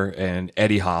Dozier, and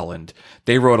Eddie Holland.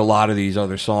 They wrote a lot of these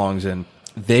other songs, and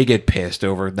they get pissed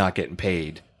over not getting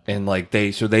paid. And like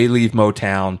they leave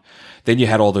Motown. Then you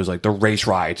had all those like the race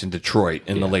riots in Detroit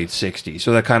in the late '60s.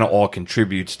 So that kind of all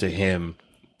contributes to him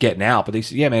getting out. But they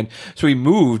said, yeah, man. So he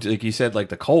moved, like you said, like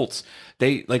the Colts.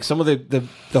 They like some of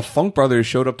the Funk Brothers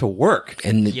showed up to work,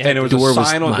 and it was a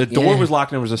sign on the door was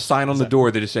locked, and there was a sign on the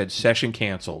door that just said "Session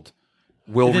canceled."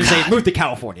 Will move to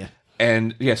California.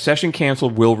 And session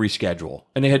canceled, will reschedule.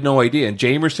 And they had no idea. And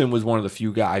Jamerson was one of the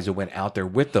few guys that went out there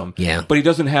with them. Yeah. But he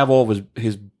doesn't have all of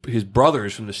his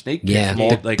brothers from the Snake Pit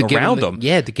all, around him.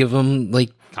 Yeah, to give him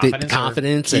like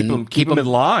confidence and keep him in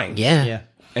line. Yeah.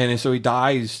 And so he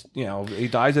dies, he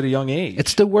dies at a young age.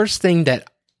 It's the worst thing that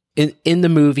in the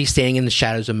movie Standing in the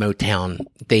Shadows of Motown,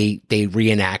 they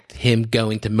reenact him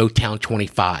going to Motown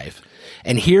 25.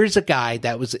 And here's a guy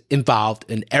that was involved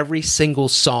in every single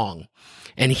song.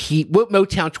 And what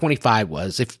Motown 25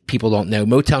 was, if people don't know,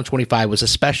 Motown 25 was a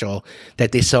special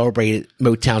that they celebrated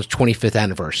Motown's 25th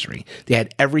anniversary. They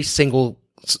had every single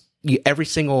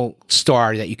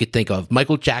star that you could think of.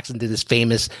 Michael Jackson did his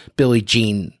famous Billie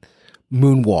Jean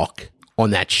moonwalk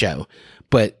on that show,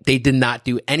 but they did not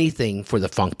do anything for the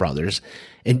Funk Brothers,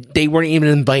 and they weren't even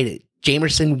invited.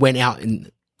 Jamerson went out and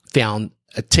found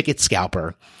a ticket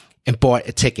scalper and bought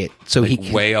a ticket so he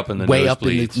could way up in the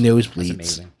nosebleeds.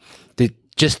 That's amazing.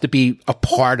 Just to be a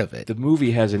part of it. The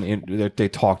movie has they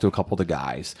talked to a couple of the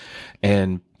guys,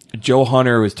 and Joe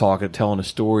Hunter was telling a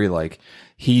story like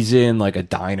he's in like a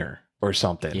diner or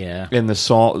something. Yeah. And the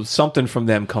song, something from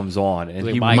them comes on,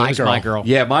 and My Girl.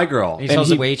 Yeah, My Girl. And he tells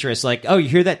the waitress like, "Oh, you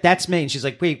hear that? That's me." And she's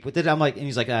like, "Wait, what did?" I'm like, and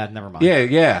he's like, "Never mind."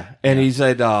 Yeah. And he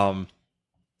said,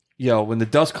 when the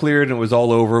dust cleared and it was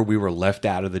all over, we were left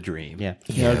out of the dream. Yeah.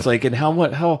 You know, it's like, and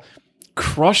how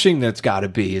crushing that's got to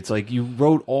be. It's like you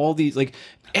wrote all these, like,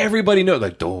 everybody knows,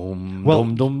 like, dum, Well,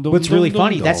 dum, dum, dum, what's dum, really dum,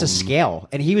 funny, dum. that's a scale.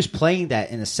 And he was playing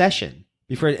that in a session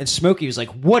before, and Smokey was like,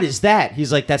 "What is that?"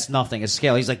 He's like, "That's nothing, it's a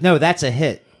scale." He's like, "No, that's a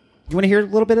hit." You want to hear a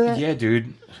little bit of that? Yeah,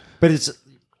 dude. But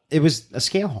it was a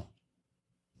scale.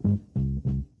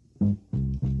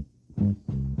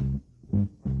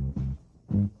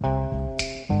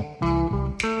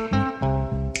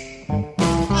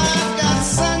 I've got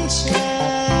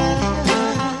sunshine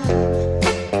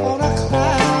on a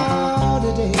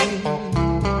cloudy day.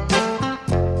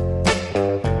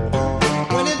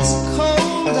 When it's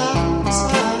cold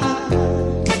outside,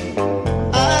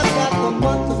 I've got the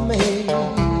month of May.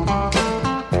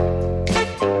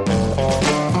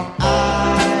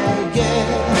 I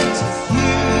guess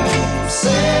you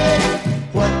say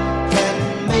what can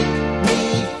make me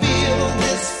feel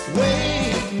this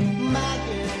way, my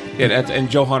girl. Yeah, and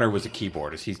Joe Hunter was a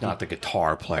keyboardist. He's not the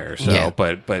guitar player. So, Yeah.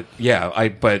 but yeah,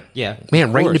 Yeah.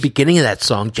 Man, right in the course. beginning of that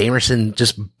song, Jamerson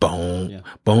just boom,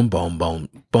 boom, boom, boom,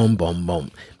 boom, boom,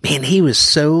 boom. Man, he was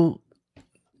so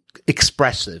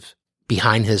expressive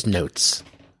behind his notes.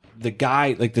 the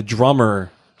guy, like the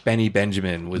drummer, Benny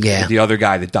Benjamin, was Yeah. the other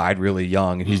guy that died really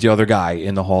young, and he's the other guy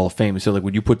in the Hall of Fame. So, like,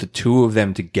 when you put the two of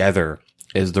them together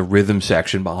as the rhythm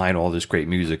section behind all this great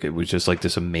music, it was just like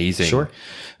this amazing,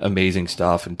 amazing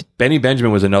stuff. And Benny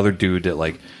Benjamin was another dude that,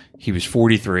 like, he was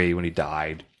 43 when he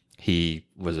died. He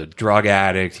was a drug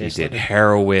addict. He did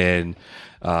heroin.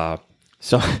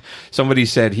 So somebody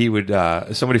said he would.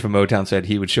 Somebody from Motown said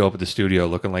he would show up at the studio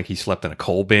looking like he slept in a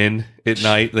coal bin at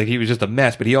night. Like, he was just a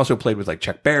mess. But he also played with, like,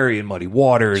 Chuck Berry and Muddy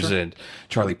Waters and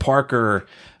Charlie Parker.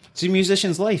 It's a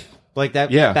musician's life. Like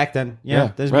that Yeah. back then. Yeah,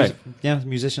 there's right. it's a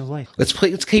musician's life. Let's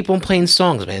keep on playing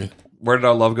songs, man. Where Did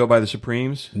Our Love Go by the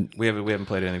Supremes? We haven't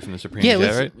played anything from the Supremes Yeah,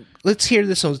 yet, right? let's hear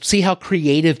this song. See how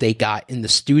creative they got in the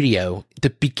studio. The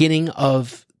beginning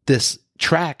of this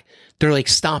track, they're like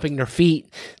stomping their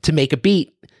feet to make a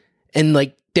beat. And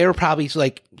like, they were probably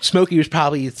like, Smokey was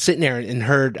probably sitting there and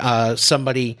heard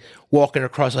somebody walking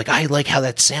across, like, I like how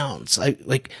that sounds.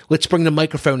 Let's bring the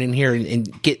microphone in here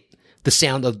and get the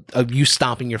sound of you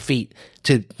stomping your feet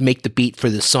to make the beat for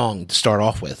this song to start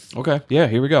off with. Okay, yeah,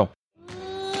 here we go.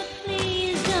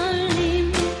 Please don't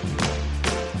leave me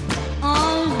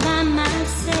all by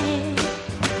myself.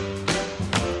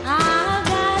 I've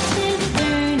got this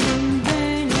burning,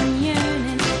 burning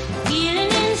yearning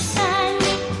feeling inside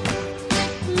me,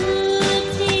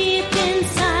 ooh, deep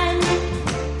inside me,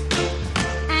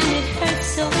 and it hurts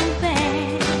so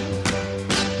bad.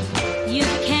 You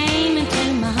came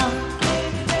into my heart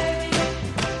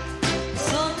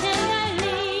so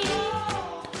tenderly.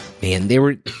 Man,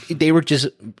 they were just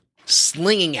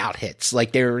slinging out hits.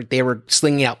 Like they were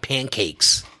slinging out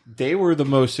pancakes. They were the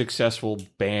most successful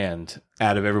band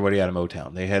out of everybody out of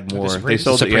Motown. They had more. They Supremes?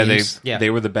 sold. Supremes. They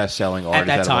were the best selling At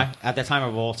artists that time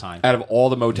of all time. Out of all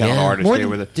the Motown Yeah. artists, More they than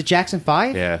were the the Jackson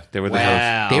 5? yeah. They were the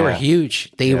Wow. most. They were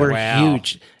huge. They were Wow.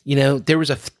 huge. You know, there was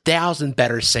 1,000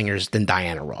 better singers than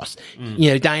Diana Ross.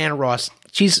 You know, Diana Ross,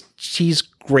 she's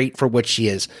great for what she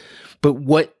is, but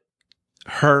what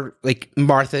her, like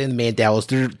Martha and the Mandelas,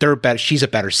 they're better. She's a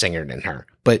better singer than her,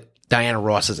 but Diana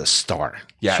Ross is a star.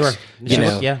 Yes. Sure. You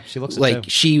know, She looks it like too.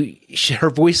 she her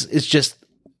voice is just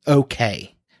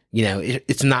okay. You know,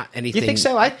 it's not anything. You think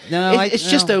so? It's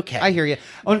just okay. I hear you.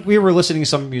 We were listening to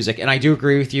some music, and I do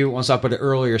agree with you on stuff, but the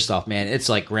earlier stuff, man, it's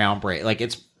like groundbreaking. Like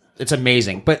it's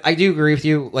amazing. But I do agree with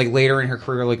you. Like later in her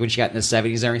career, like when she got in the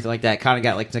 70s and everything like that, kind of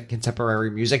got like the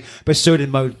contemporary music. But so did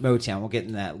Motown. We'll get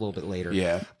into that a little bit later.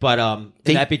 Yeah. But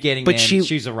in that beginning, but man,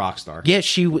 she's a rock star. Yeah,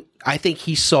 I think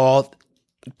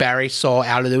Barry saw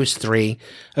out of those three,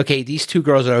 okay, these two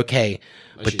girls are okay,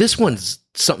 but this one's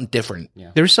something different.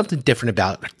 Yeah. There's something different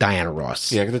about Diana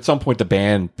Ross. Yeah, because at some point the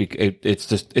band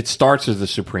it starts as the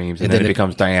Supremes and then it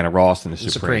becomes Diana Ross and the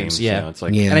Supremes. yeah. You know, it's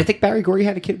like Yeah. And I think Barry Gordy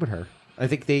had a kid with her. I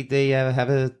think they have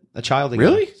a child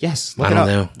together. Really? Yes. I Look it don't up.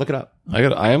 know. Look it up.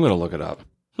 I am going to look it up.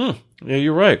 Yeah,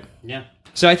 you're right. Yeah.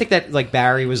 So I think that like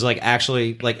Barry was like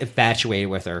actually like infatuated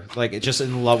with her, like just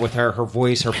in love with her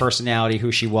voice, her personality,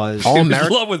 who she was. All He was in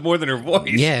America. love with more than her voice.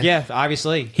 Yeah. Yeah,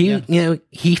 obviously.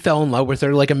 He fell in love with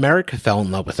her like America fell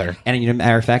in love with her. And you know,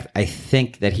 matter of fact, I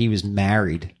think that he was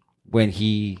married when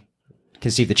he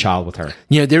conceived a child with her.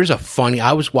 You know,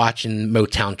 I was watching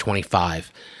Motown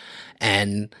 25,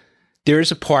 and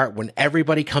there's a part when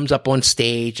everybody comes up on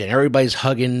stage and everybody's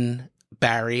hugging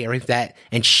Barry or that,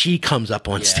 and she comes up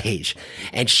on stage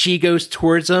and she goes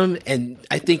towards him, and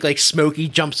I think like Smokey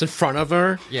jumps in front of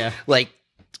her, Yeah. like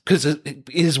because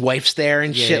his wife's there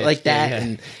and shit yeah, like that, yeah.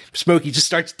 and Smokey just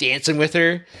starts dancing with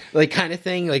her, like kind of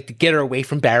thing, like to get her away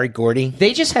from Barry Gordy.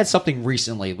 They just had something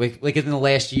recently, like in the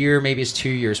last year, maybe it's 2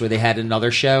 years, where they had another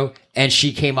show, and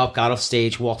she came up, got off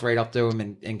stage, walked right up to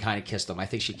him, and kind of kissed him. I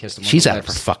think she kissed him. She's on the out of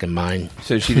her lips. fucking mind.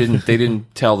 So she didn't. They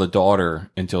didn't tell the daughter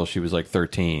until she was like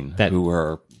 13 That who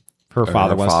her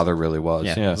father was. father really was.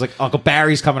 Yeah. Yeah. It was like Uncle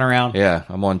Barry's coming around. Yeah,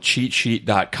 I'm on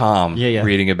cheatsheet.com Yeah.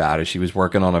 reading about it. She was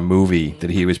working on a movie that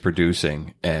he was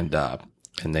producing, and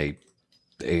they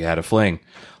had a fling.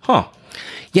 Huh.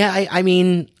 Yeah, I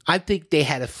mean, I think they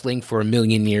had a fling for a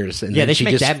million years, and Yeah, then they she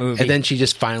should make just, that movie. and then she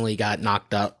just finally got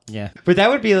knocked up. Yeah. But that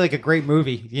would be like a great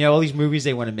movie. You know, all these movies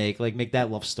they want to make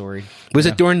that love story. Was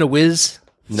it during the Wiz?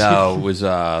 No, it was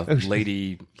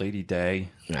Lady Day.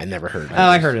 I never heard of it. Oh,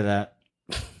 I heard of that.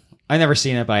 I never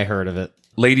seen it, but I heard of it.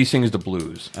 Lady Sings the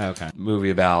Blues. Okay. Movie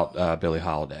about Billie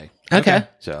Holiday. Okay.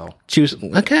 So She was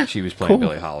okay. she was playing Cool.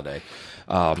 Billie Holiday.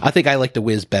 I think I like the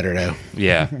Wiz better though.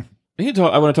 Yeah. I want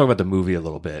to talk about the movie a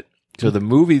little bit. So the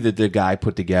movie that the guy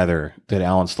put together, that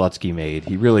Alan Slutsky made,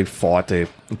 he really fought to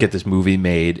get this movie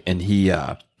made, and he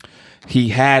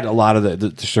had a lot of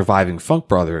the surviving Funk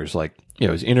Brothers, like, you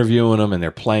know, was interviewing them, and they're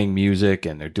playing music,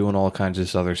 and they're doing all kinds of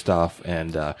this other stuff,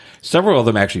 and several of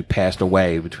them actually passed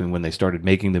away between when they started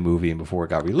making the movie and before it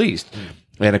got released.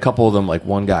 And a couple of them, like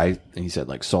one guy, he said,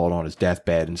 like, saw it on his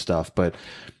deathbed and stuff. But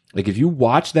like, if you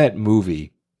watch that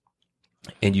movie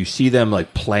and you see them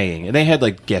like playing, and they had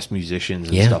like guest musicians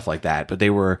and Yeah. stuff like that, but they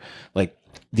were like,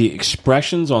 the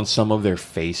expressions on some of their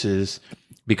faces,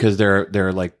 because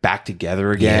they're like back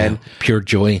together again. Yeah, pure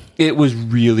joy. It was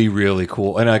really, really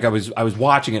cool. And like I was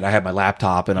watching it, I had my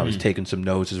laptop and I was taking some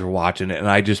notes as we're watching it, and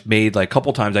I just made like a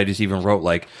couple times I just even wrote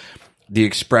like the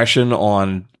expression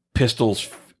on Pistol's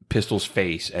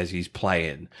face as he's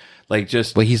playing. Like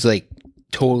just But he's like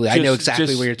totally. I know Just- exactly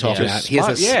just- what you're talking yeah. about. He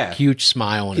has a Yeah. huge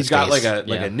smile on he's his got face.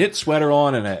 like a knit sweater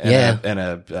on and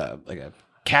a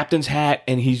captain's hat,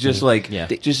 and he's just like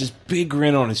just this big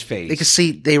grin on his face. They could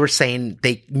see they were saying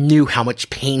they knew how much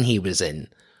pain he was in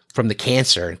from the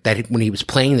cancer when he was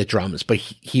playing the drums, but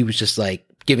he was just like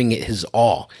giving it his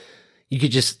all. You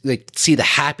could just like see the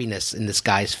happiness in this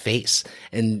guy's face.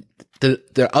 And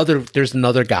there's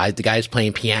another guy, the guy's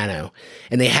playing piano,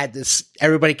 and they had this,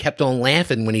 everybody kept on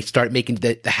laughing when he started making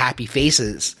the happy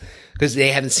faces, because they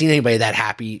haven't seen anybody that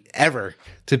happy ever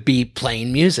to be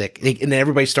playing music. And then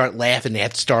everybody start laughing. They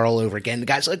have to start all over again. The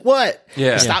guy's like, what?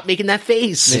 Yeah. Stop making that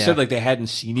face. They said like they hadn't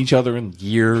seen each other in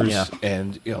years,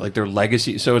 and you know, like their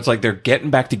legacy. So it's like they're getting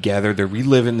back together, they're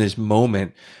reliving this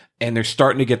moment, and they're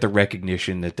starting to get the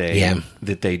recognition that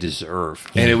they deserve.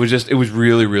 And it was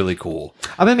really, really cool.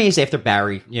 I'm amazed after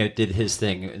Barry, did his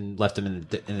thing and left him in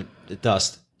the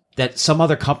dust, that some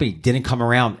other company didn't come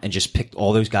around and just picked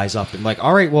all those guys up and like,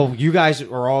 all right, well, you guys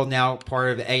are all now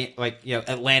part of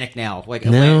Atlantic now,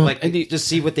 just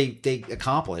see what they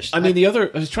accomplished. I mean, I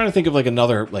was trying to think of like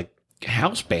another like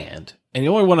house band, and the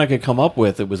only one I could come up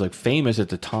with that was like famous at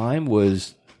the time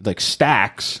was like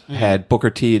Stax had Booker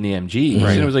T and the MGs,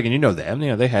 right? And it was like, and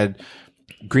them, they had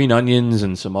Green Onions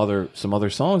and some other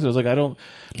songs. I was like,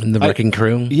 And the Wrecking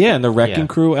Crew. Yeah, and the Wrecking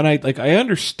Crew, and I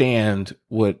understand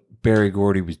what Barry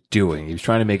Gordy was doing. He was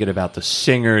trying to make it about the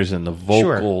singers and the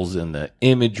vocals and the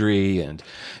imagery, and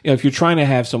if you're trying to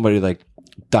have somebody like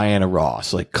Diana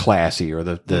Ross, like classy, or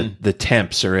the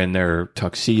Temps are in their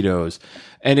tuxedos,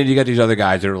 and then you got these other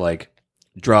guys that are like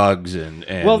drugs and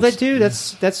well, they do.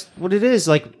 That's what it is.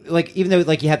 Like even though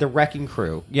like you had the Wrecking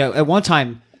Crew, at one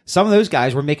time some of those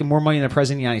guys were making more money than the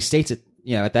president of the United States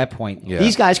at that point. Yeah.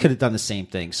 These guys could have done the same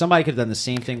thing. Somebody could have done the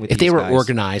same thing with If these they were guys.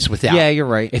 organized without, Yeah, you're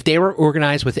right. If they were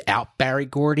organized without Barry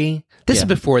Gordy, this is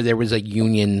before there was a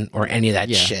union or any of that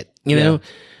shit. You know,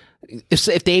 if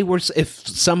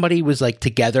somebody was like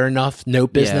together enough, no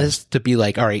business to be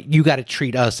like, all right, you got to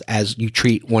treat us as you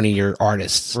treat one of your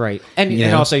artists, Right. And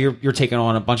also you're taking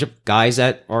on a bunch of guys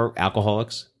that are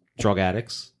alcoholics, drug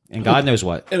addicts, and God knows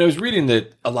what. And I was reading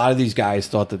that a lot of these guys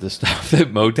thought that the stuff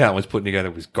that Motown was putting together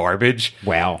was garbage.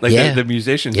 Wow. Like Yeah. the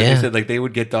musicians, Yeah. they said like they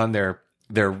would get done their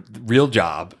real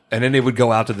job, and then they would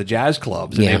go out to the jazz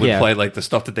clubs and they would play like the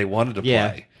stuff that they wanted to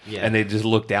play. Yeah. And they just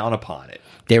look down upon it.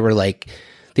 They were like,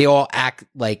 they all act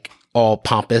like all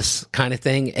pompous kind of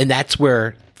thing, and that's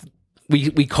where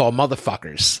we call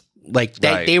motherfuckers. Like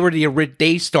they were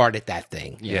they started that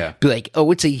thing. Yeah. Be like, oh,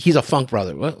 he's a funk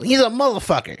brother. Well, he's a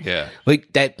motherfucker. Yeah.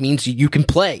 Like that means you can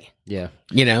play. Yeah.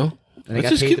 You know. And they Let's got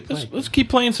just paid to play. let's keep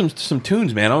playing some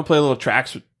tunes, man. I'm gonna play a little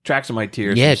tracks of my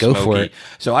tears. Yeah, from go for Smokey. it.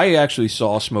 So I actually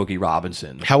saw Smokey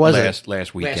Robinson. How was it?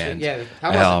 last weekend? Yeah. How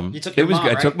was it? You took it your was mom,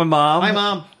 good. I right? took my mom. My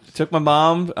mom. I took my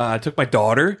mom. I took my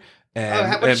daughter.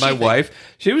 what did and she my think? wife,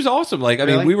 she was awesome. Like, I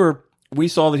Really? mean, we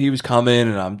saw that he was coming,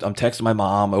 and I'm texting my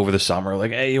mom over the summer,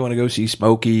 like, hey, you want to go see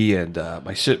Smokey? And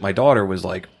my daughter was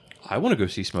like, I want to go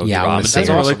see Smokey Yeah, I wanna Robinson. see And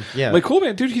him. we're That's awesome. Yeah. like, cool,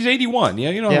 man, dude, he's 81.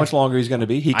 Yeah, you know how Yeah. much longer he's going to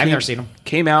be. I've never seen him.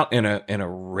 Came out in a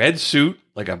red suit,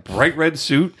 like a bright red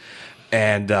suit,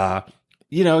 and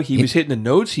you know, he was hitting the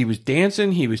notes, he was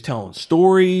dancing, he was telling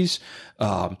stories,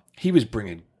 he was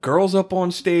bringing girls up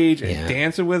on stage and Yeah.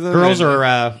 dancing with them. Girls and-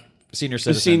 are senior the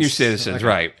citizens. senior citizens, Okay.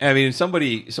 right? I mean,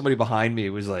 somebody behind me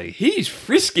was like, "He's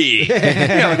frisky." You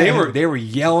know, they were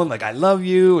yelling like, "I love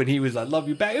you," and he was, "I love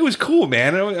you back." It was cool,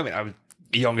 man. I mean, I was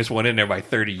the youngest one in there by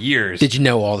 30 years. Did you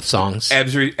know all the songs?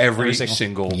 Every single-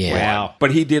 single Yeah. one. Wow.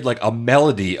 But he did like a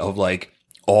melody of like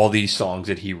all these songs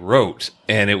that he wrote,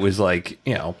 and it was like,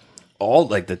 you know, all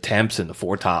like the temps and the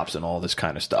four tops and all this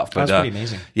kind of stuff. But That's pretty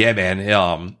amazing. Yeah, man.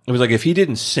 It was like if he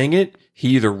didn't sing it, he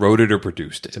either wrote it or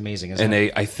produced it. It's amazing, isn't And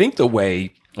it? I think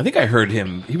I heard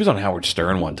him. He was on Howard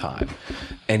Stern one time,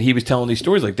 and he was telling these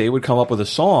stories. Like they would come up with a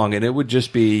song, and it would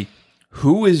just be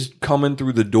who is coming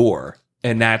through the door,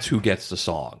 and that's who gets the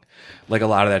song. Like a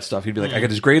lot of that stuff, he'd be like, "I got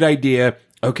this great idea.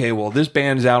 Okay, well, this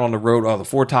band's out on the road. Oh, the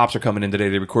Four Tops are coming in today.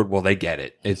 They record. Well, they get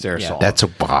it. It's their song. That's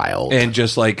wild. And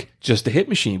just a hit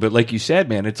machine. But like you said,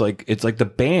 man, it's like the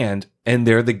band, and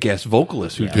they're the guest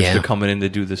vocalists who just Yeah. are coming in to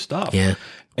do this stuff. Yeah.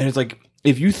 And it's like,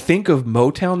 if you think of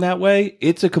Motown that way,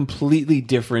 it's a completely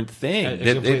different thing. It's a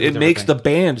It completely different makes thing. the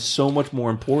band so much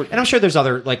more important. And I'm sure there's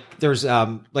other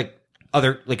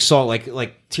other song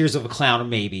like Tears of a Clown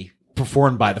maybe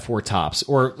performed by the Four Tops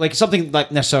or like something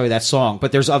like necessarily that song,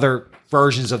 but there's other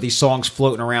versions of these songs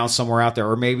floating around somewhere out there,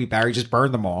 or maybe Barry just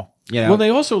burned them all. You know? Well, they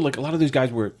also like a lot of these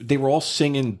guys were all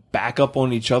singing back up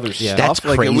on each other's stuff. That's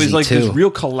like it was crazy, like this too.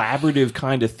 real collaborative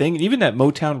kind of thing. And even that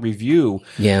Motown review,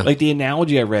 Yeah. like the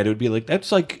analogy I read, it would be like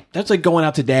that's like going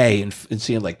out today and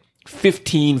seeing like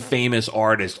 15 famous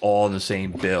artists all in the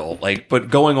same bill. Like, but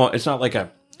going on, it's not like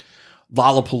a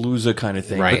Lollapalooza kind of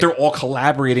thing, Right. but they're all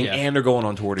collaborating and they're going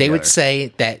on tour together. They would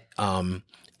say that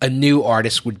a new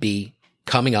artist would be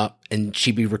coming up and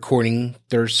she'd be recording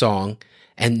their song,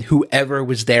 and whoever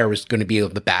was there was going to be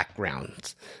in the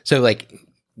background. So, like,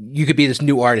 you could be this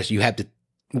new artist. You had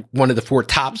one of the Four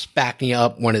Tops backing you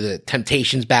up, one of the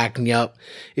Temptations backing you up.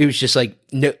 It was just like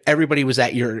everybody was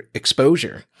at your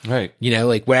exposure. right. You know,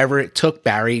 like whatever it took,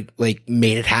 Barry like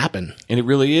made it happen. And it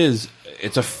really is.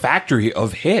 It's a factory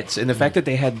of hits, and the fact that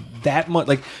they had that much,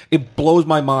 like, it blows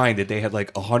my mind that they had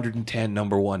like 110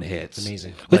 number one hits.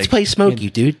 amazing. Let's Like, play Smokey,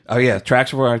 dude. Oh yeah,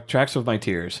 tracks of my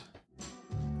tears.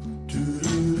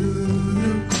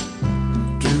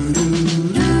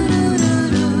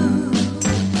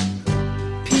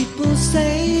 People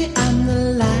say I'm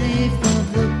the life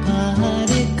of the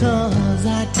party 'cause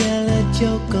I tell a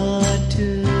joke or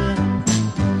two.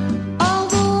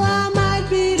 Although I might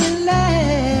be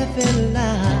laughing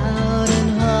loud and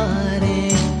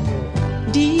hearty,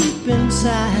 deep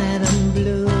inside I'm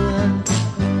blue.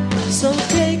 So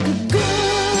take a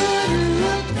good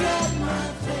look at my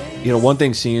face. You know, one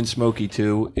thing seeing Smokey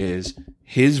too is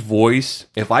his voice.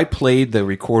 If I played the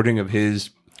recording of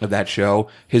that show,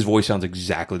 his voice sounds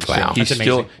exactly the Wow. same. That's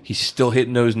amazing. He's still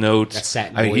hitting those notes. That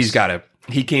satin I mean, voice.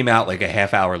 he came out like a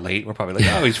half hour late. We're probably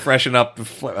like, oh, he's freshening up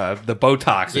the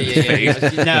Botox in his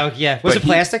face. No, yeah. Was But it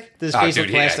plastic? This Oh, face was dude,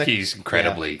 plastic? yeah, he's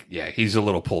incredibly, he's a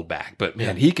little pulled back, but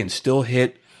man, he can still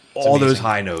hit all amazing. those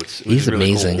high notes. which He's is really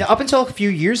amazing. cool. Yeah, up until a few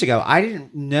years ago, I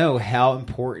didn't know how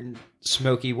important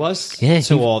Smokey was Yeah,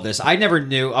 to he- all this. I never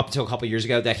knew up until a couple years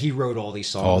ago that he wrote all these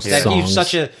songs. All that songs. he's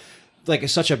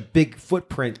such a big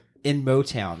footprint in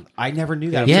Motown. I never knew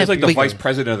that. He Yeah, was like the but- vice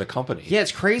president of the company. Yeah,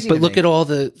 it's crazy. But to look me. at all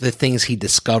the things he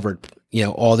discovered, you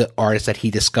know, all the artists that he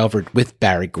discovered with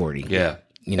Barry Gordy. Yeah.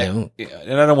 You know, Yeah,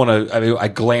 and I don't want to. I mean, I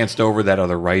glanced over that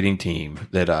other writing team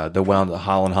that the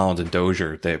Holland Hollins and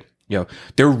Dozier. They, you know,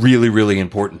 they're really, really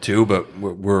important too. But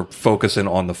we're focusing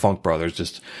on the Funk Brothers.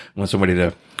 Just want somebody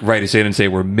to write us in and say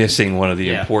we're missing one of the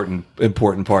Yeah.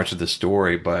 important parts of the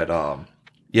story. But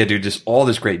yeah, dude, just all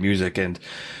this great music, and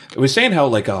it was saying how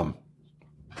like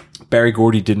Barry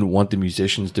Gordy didn't want the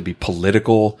musicians to be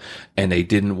political, and they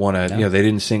didn't want to, you know, they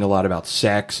didn't sing a lot about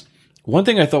sex. One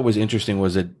thing I thought was interesting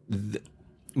was that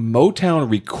Motown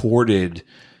recorded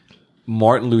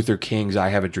Martin Luther King's "I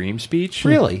Have a Dream" speech.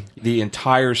 Really? The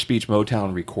entire speech,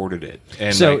 Motown recorded it.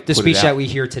 And So like, the put it speech out. that we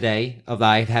hear today of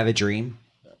 "I Have a Dream,"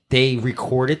 they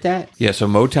recorded that. Yeah, so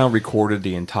Motown recorded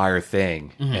the entire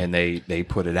thing, and they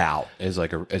put it out as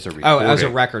like a recording. Oh, as a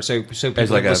record, so people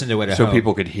As like could listen to it at so home.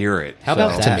 people could hear it. How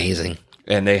about So- it's that? amazing.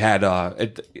 And they had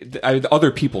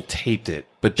other people taped it,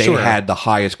 but they Sure. had the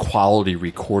highest quality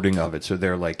recording of it, so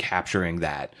they're like capturing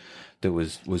that that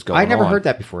was going on. I never heard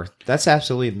that before. That's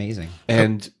absolutely amazing.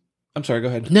 And I'm sorry, go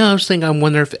ahead. No, I was thinking. I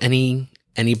wonder if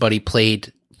anybody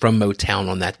played from Motown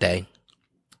on that day.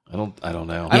 I don't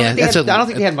know. I Yeah, don't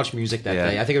think they had much music that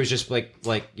Yeah. day. I think it was just like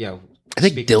you know. I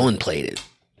think speaking- Dylan played it.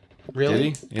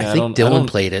 Really? Did he? Yeah, I think Dylan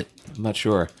played it. I'm not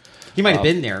sure. He might have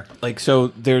been there. Like, so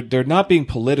they're not being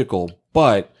political,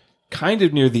 but kind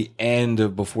of near the end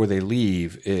of before they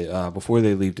leave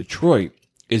Detroit,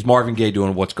 is Marvin Gaye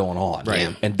doing What's Going On.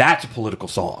 Right. And that's a political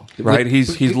song, right?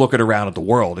 He's looking around at the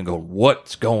world and going,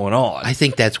 what's going on? I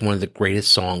think that's one of the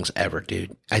greatest songs ever,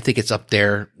 dude. I think it's up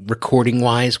there recording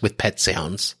wise with Pet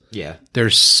Sounds. Yeah.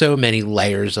 There's so many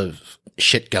layers of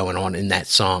shit going on in that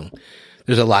song.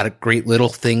 There's a lot of great little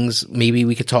things maybe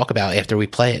we could talk about after we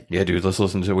play it. Yeah, dude, let's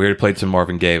listen to it. We already played some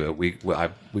Marvin Gaye, but we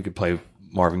could play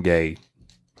Marvin Gaye.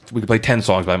 We could play 10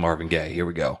 songs by Marvin Gaye. Here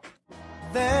we go.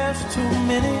 There's too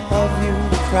many of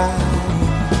you crying.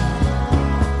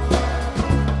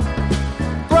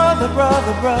 Brother,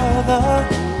 brother, brother.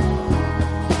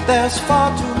 There's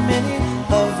far too many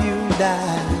of you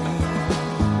dying.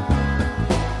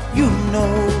 You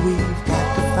know we've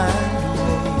got to find a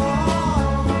way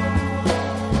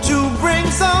to bring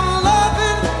some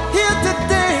loving here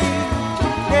today.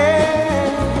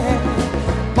 Yeah.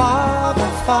 Father,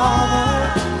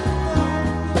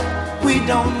 we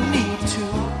don't need to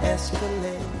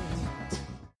escalate.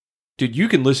 Dude, you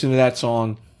can listen to that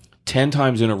song 10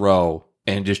 times in a row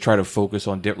and just try to focus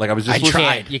on different. Like I was just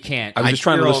listening, You can't. I was just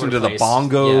trying to You're all listen over to the place.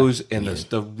 bongos Yeah.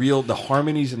 and the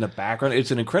harmonies in the background.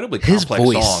 It's an incredibly His complex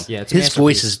voice, song. Yeah, it's a his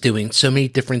voice masterpiece. is doing so many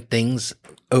different things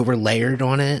overlayered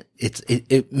on it.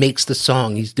 It makes the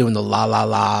song. He's doing the la la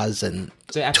las and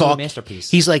It's an absolute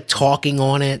masterpiece. He's like talking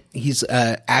on it. He's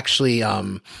actually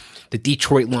the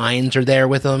Detroit Lions are there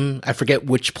with him. I forget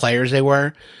which players they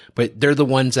were, but they're the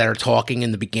ones that are talking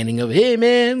in the beginning of, "Hey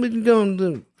man, what you going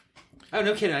to do?" Oh,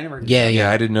 no kidding. I never. Yeah, Yeah,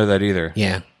 yeah, I didn't know that either.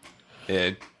 yeah.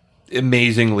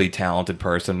 Amazingly talented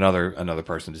person. Another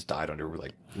person just died under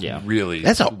really.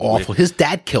 That's awful. His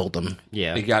dad killed him.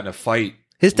 Yeah. He got in a fight.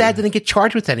 His dad didn't get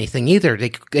charged with anything either.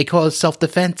 They call it self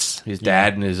defense. His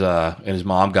dad and his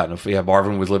mom got in a. Yeah,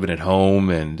 Marvin was living at home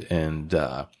and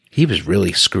He was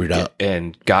really screwed up.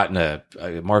 got in a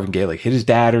Marvin Gaye like hit his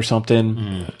dad or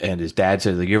something, and his dad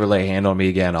said, like, "You ever lay a hand on me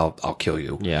again, I'll kill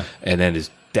you." Yeah. And then his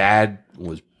dad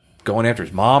was going after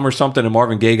his mom or something, and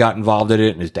Marvin Gaye got involved in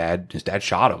it, and his dad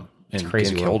shot him and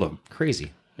Crazy killed world. him.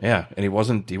 Crazy. Yeah, and he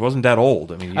wasn't that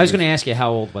old. I mean, I was going to ask you, how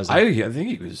old was he? I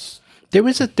think he was.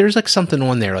 There's like something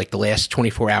on there, like the last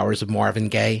 24 hours of Marvin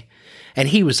Gaye, and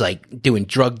he was like doing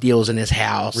drug deals in his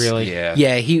house. Really? Yeah.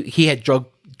 Yeah, he had drug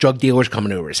dealers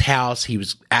coming over his house. He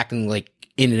was acting like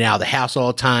in and out of the house all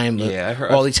the time. Yeah, I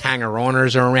heard- all these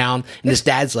hanger-oners are around, and his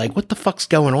dad's like, "What the fuck's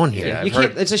going on here?" Yeah. You I've heard-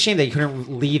 can't. It's a shame that you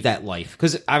couldn't leave that life,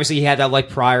 because obviously he had that life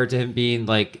prior to him being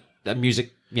like a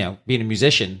being a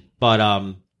musician. But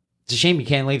it's a shame you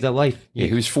can't leave that life. Yeah,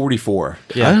 he was 44.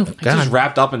 Oh Just God,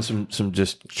 wrapped up in some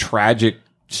just tragic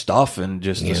stuff and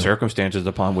just the circumstances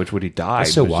upon which he died.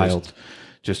 That's so was wild.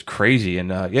 just crazy. And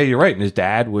yeah, you're right. And his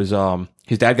dad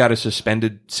got a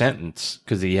suspended sentence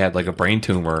because he had like a brain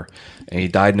tumor, and he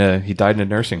died in a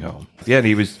nursing home. Yeah, and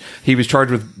he was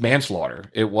charged with manslaughter.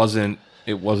 It wasn't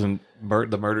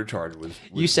the murder charge was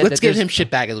You said let's that give there's- him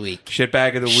shitbag of the week.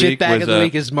 Shitbag of the week. Shitbag was, of the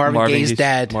week is Marvin Gaye's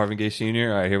dad. Marvin Gaye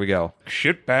Sr. All right, here we go.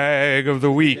 Shitbag of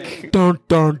the week. Dun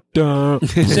dun dun.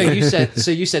 So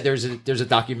you said there's a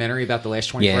documentary about the last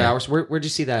 24 Yeah. hours. Where'd you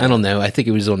see that? I don't know. I think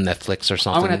it was on Netflix or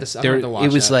something. have to watch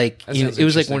it was that. like That you know, sounds it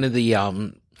was like interesting. one of the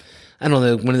I don't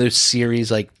know, one of those series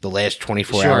like the last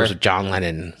 24 Sure. hours of John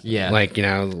Lennon. Yeah. Like, you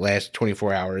know, the last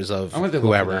 24 hours of I'm gonna look for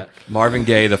whoever. that. Marvin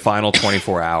Gaye, the final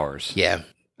 24 hours. Yeah.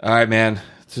 All right, man.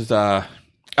 This is I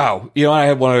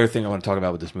have one other thing I want to talk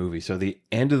about with this movie. So the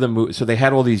end of the movie, so they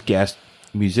had all these guest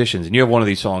musicians, and you have one of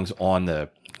these songs on the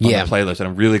playlist, and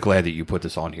I'm really glad that you put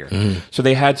this on here. So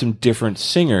they had some different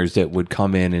singers that would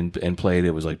come in and play.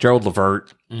 It was like Gerald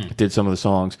Levert did some of the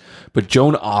songs, but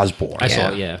Joan Osborne I saw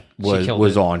it. Yeah, She was killed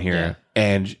it. on here,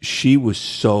 and she was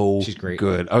so She's great.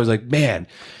 good. I was like, man,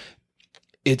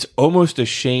 it's almost a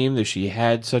shame that she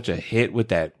had such a hit with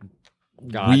that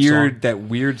God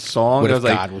weird song. What I if was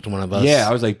like, God was one of us? yeah,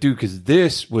 I was like, dude, because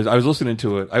I was listening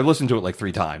to it. I listened to it like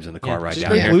 3 times in the car ride She's a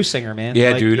down great here. blues singer, man. Yeah,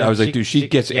 Like, dude. yeah, I was like, dude, she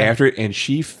gets yeah. after it, and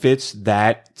she fits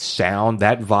that sound,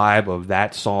 that vibe of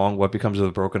that song, What Becomes of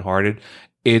the Broken Hearted.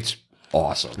 It's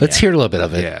awesome. Let's hear a little bit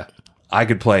of it. Yeah. I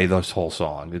could play this whole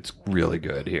song. It's really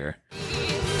good here.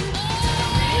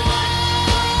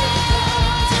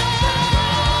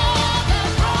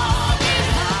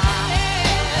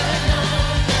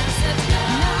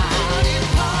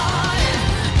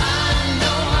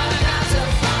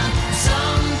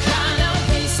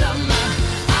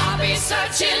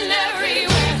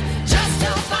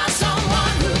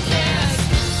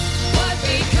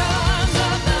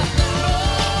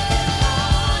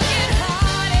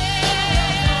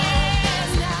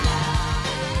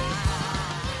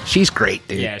 She's great,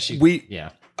 dude. Yeah,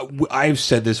 I've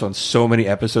said this on so many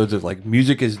episodes of like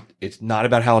music it's not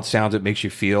about how it sounds, it makes you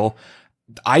feel.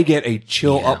 I get a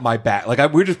chill up my back. Like we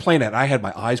were just playing it and I had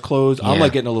my eyes closed. I'm Yeah.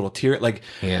 like getting a little tear. Like,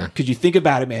 Yeah. cause you think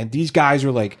about it, man, these guys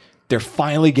are like, they're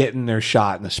finally getting their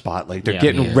shot in the spotlight. They're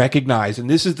getting recognized. And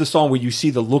this is the song where you see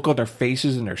the look on their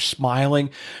faces and they're smiling.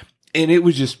 And it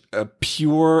was just a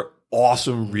pure,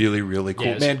 awesome, really, really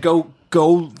cool. Man, go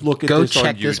look at Go this on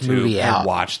check YouTube this movie and out.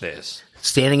 watch this.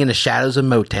 Standing in the Shadows of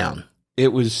Motown.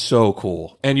 It was so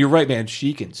cool. And you're right, man.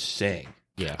 She can sing.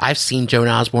 Yeah. I've seen Joan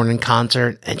Osborne in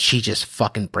concert, and she just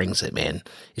fucking brings it, man.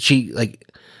 She like,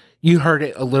 you heard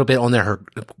it a little bit on there.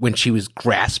 When she was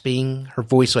grasping, her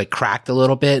voice like cracked a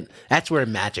little bit. That's where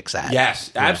magic's at.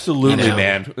 Yes, absolutely, You know?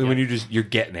 man. When you're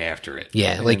getting after it.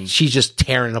 Yeah, like she's just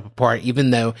tearing it up apart, even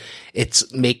though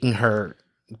it's making her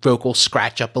vocal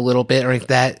scratch up a little bit or like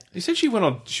that. They said she went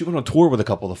on tour with a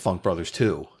couple of the Funk Brothers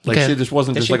too. Like Okay. this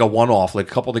wasn't just like a one off.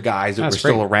 Like a couple of the guys that were That's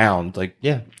still great. around, like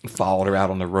followed her out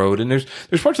on the road. And there's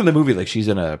parts of the movie like she's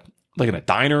in a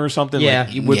diner or something. Yeah.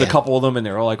 like, with a Yeah. couple of them, and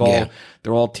they're all like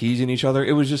they're all teasing each other.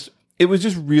 It was just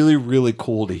really really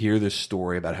cool to hear this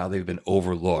story about how they've been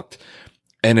overlooked.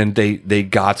 And then they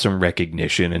got some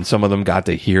recognition, and some of them got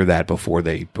to hear that before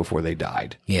they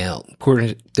died. Yeah, according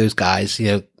to those guys,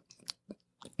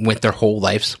 went their whole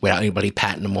lives without anybody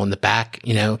patting them on the back.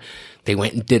 They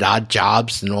went and did odd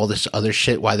jobs and all this other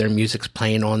shit while their music's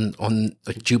playing on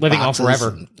jukeboxes. Living on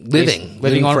forever.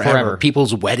 Living on forever.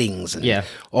 People's weddings and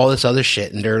all this other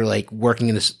shit. And they're like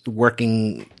working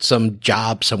some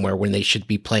job somewhere when they should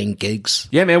be playing gigs.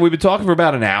 Yeah, man, we've been talking for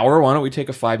about an hour. Why don't we take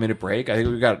a 5-minute break? I think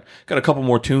we've got a couple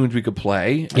more tunes we could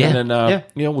play. Yeah. And then,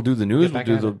 we'll do the news. We'll back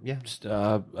do at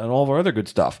and all of our other good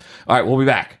stuff. All right, we'll be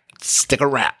back. Stick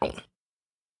around.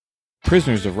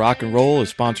 Prisoners of Rock and Roll is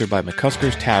sponsored by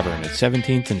McCusker's Tavern at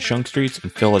 17th and Shunk Streets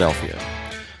in Philadelphia.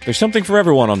 There's something for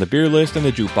everyone on the beer list and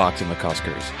the jukebox at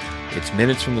McCusker's. It's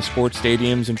minutes from the sports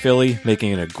stadiums in Philly,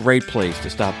 making it a great place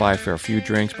to stop by for a few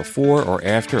drinks before or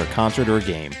after a concert or a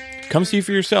game. Come see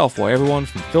for yourself why everyone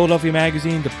from Philadelphia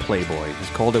Magazine to Playboy has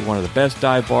called it one of the best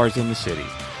dive bars in the city.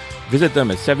 Visit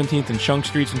them at 17th and Shunk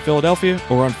Streets in Philadelphia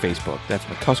or on Facebook. That's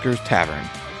McCusker's Tavern.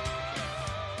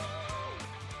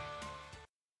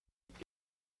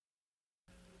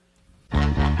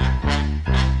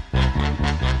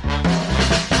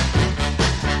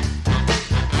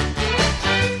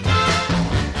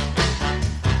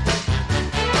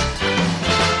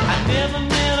 I never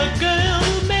met a girl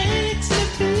who makes me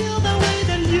feel the way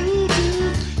that you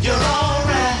do. You're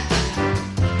alright.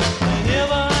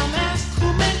 Whenever I'm asked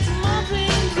who makes my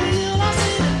dreams real, I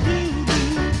say that you do.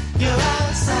 You're out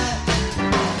of sight.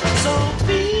 So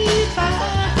be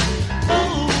fine.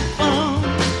 Oh,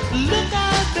 look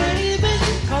out, baby,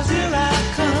 'cause here I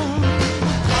come.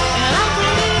 And I'm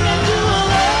bringing you a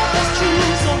love that's true.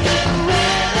 So get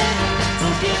ready. So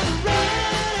get ready.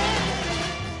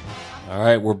 All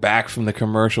right, we're back from the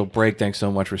commercial break. Thanks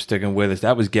so much for sticking with us.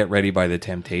 That was Get Ready by the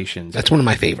Temptations. That's one of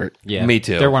my favorite. Yeah. Me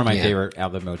too. They're one of my Yeah. favorite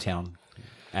out of the Motown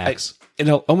acts.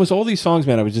 Almost all these songs,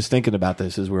 man, I was just thinking about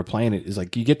this as we were playing it, is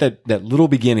like you get that little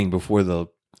beginning before the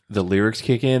lyrics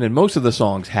kick in, and most of the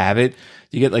songs have it.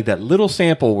 You get like that little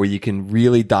sample where you can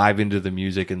really dive into the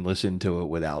music and listen to it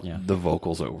without the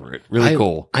vocals over it. Really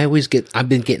cool. I've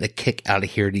been getting a kick out of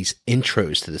hearing these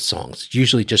intros to the songs. It's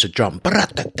usually just a drum,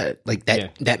 like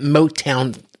that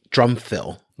Motown drum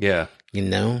fill. Yeah.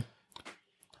 You're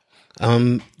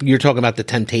talking about the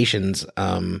Temptations.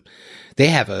 They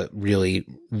have a really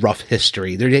rough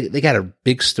history. They got a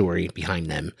big story behind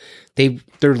them.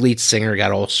 Their lead singer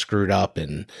got all screwed up,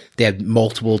 and they had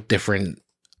multiple different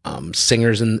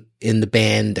singers in the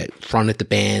band that fronted the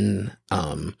band.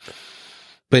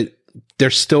 But they're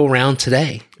still around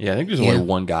today. Yeah, I think there's Yeah. only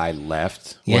one guy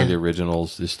left. One Yeah. of the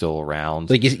originals is still around.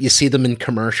 Like you see them in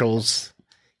commercials.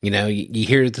 You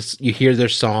hear this. You hear their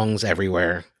songs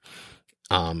everywhere.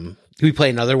 Can we play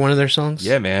another one of their songs?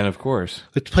 Yeah, man, of course.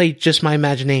 Let's play Just My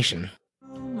Imagination.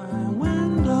 My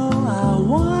window, I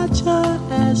watch her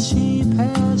as she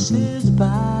passes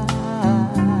by.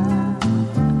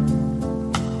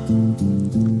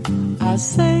 I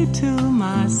say to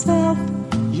myself,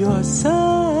 you're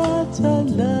such a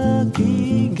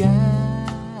lucky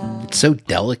guy. It's so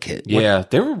delicate. Yeah,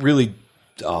 they were really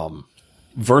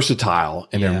versatile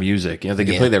in their music. They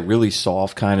could play that really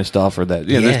soft kind of stuff, or that.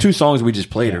 Yeah. There's two songs we just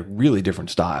played are really different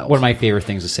styles. One of my favorite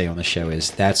things to say on the show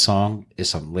is that song is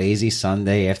some lazy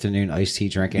Sunday afternoon iced tea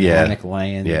drinking, Yeah. hammock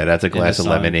laying. Yeah, that's a in the glass of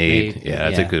sun. lemonade. Yeah,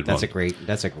 that's a good That's one.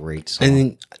 That's a great song.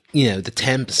 And then, the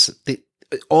Temps,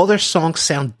 all their songs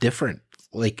sound different.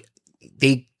 Like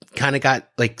they kind of got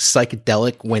like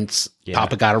psychedelic once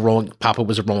Papa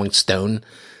was a Rolling Stone.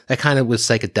 That kind of was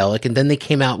psychedelic. And then they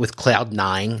came out with Cloud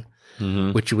 9,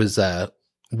 which was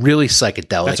really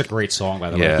psychedelic. That's a great song, by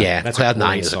the Yeah. way. yeah, That's Cloud 9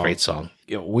 great is a great song.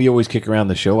 You know, we always kick around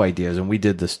the show ideas, and we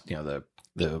did this, you know,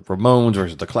 the Ramones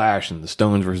versus the Clash and the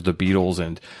Stones versus the Beatles,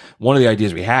 and one of the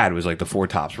ideas we had was like the Four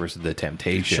Tops versus the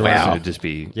Temptations. Sure. Wow. It would just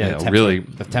be, Yeah, you know, the really,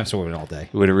 the temps were all day.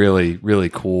 it would a really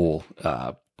cool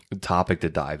topic to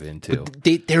dive into.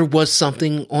 There was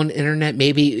something on the internet.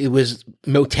 Maybe it was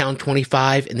Motown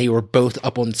 25, and they were both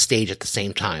up on stage at the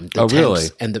same time. The Oh, really?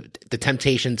 And the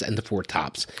Temptations and the Four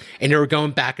Tops, and they were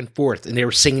going back and forth, and they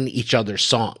were singing each other's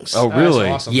songs. Oh, really?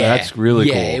 awesome. yeah, That's really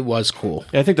yeah, cool. it was cool.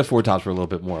 Yeah, I think the Four Tops were a little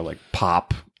bit more like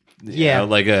pop. you Yeah. know,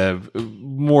 like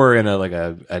more in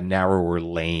a narrower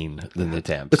lane than the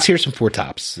Temps. Let's hear some Four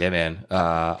Tops. Yeah, man.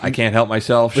 I Can't Help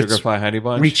Myself, Sugar Let's Pie Honey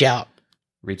Bunch. Reach out.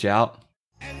 Reach out.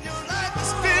 And your life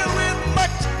is filled with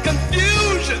much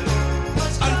confusion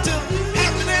until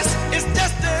happiness is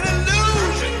just an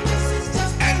illusion.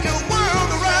 And your world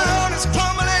around is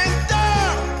crumbling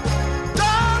down.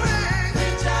 Darling,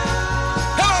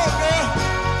 hello, girl.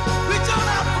 Reach on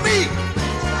out for me.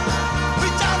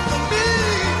 Reach out for me.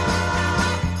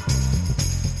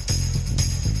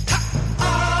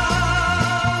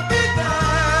 I'll be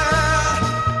there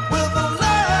with a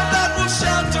love that will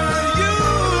shelter you.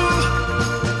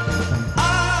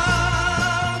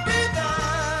 I'll be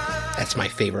there. That's my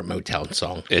favorite Motown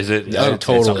song. Is it? Oh, It's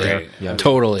totally. okay. Yeah.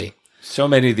 Totally. So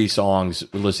many of these songs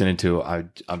listening to,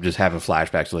 I'm just having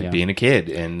flashbacks to like being a kid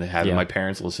and having Yeah. my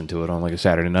parents listen to it on like a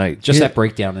Saturday night. Just that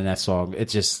breakdown in that song.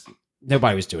 It's just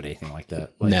nobody was doing anything like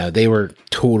that. Like, No, they were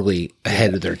totally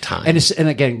ahead of their time. and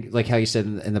again, like how you said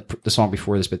in the song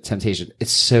before this, but Temptation,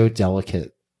 it's so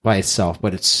delicate by itself,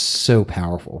 but it's so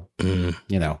powerful. You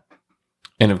know,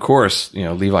 And of course, you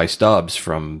know, Levi Stubbs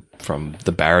from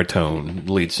the baritone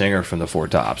lead singer from the Four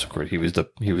Tops. Of course, he was the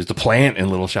plant in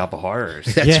Little Shop of Horrors.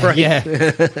 That's right. Yeah,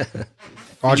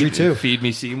 Audrey too. Feed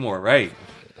Me Seymour, right?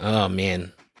 Oh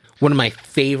man, one of my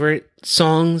favorite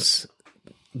songs,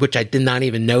 which I did not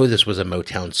even know this was a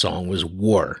Motown song, was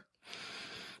 "War"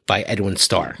 by Edwin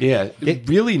Starr. Yeah, it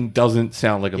really doesn't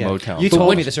sound like a Yeah. Motown You song.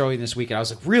 told me this earlier this week, and I was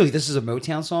like, "Really? This is a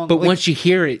Motown song?" But Like, once you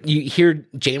hear it, you hear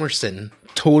Jamerson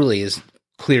totally as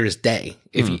clear as day.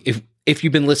 If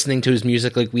you've been listening to his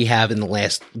music like we have in the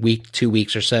last week, 2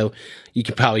 weeks or so, you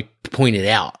can probably point it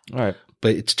out. All right.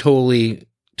 But it's totally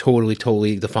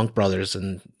the Funk Brothers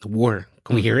and the War.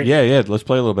 Can we hear it? Yeah. Let's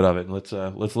play a little bit of it and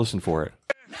let's listen for it.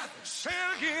 Say it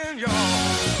again, y'all.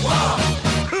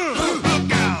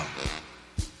 Look out.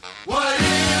 What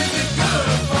is it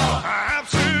good for?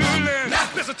 Absolutely. Now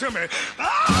listen to me.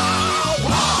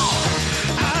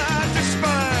 I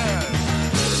despise.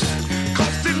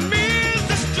 'Cause it means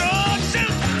destruction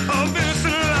of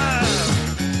innocent lives.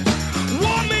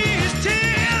 War means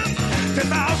tears to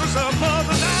thousands of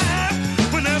mothers'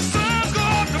 lives when their sons go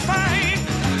off to fight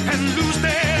and lose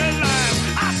their lives.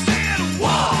 I said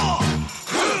war.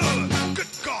 Good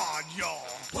God,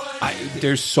 y'all.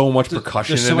 There's so much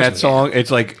percussion there's so in much- that song.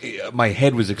 It's like my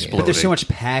head was exploding. but there's so much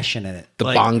passion in it. The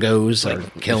Like, bongos are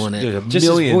killing it. There's a just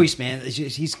million. his voice, man.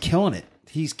 He's killing it.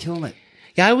 He's killing it.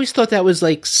 Yeah, I always thought that was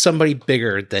like somebody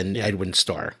bigger than Edwin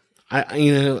Starr.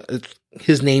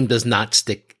 His name does not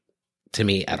stick to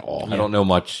me at all. I don't know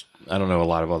much. I don't know a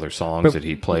lot of other songs that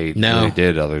he played. No. that he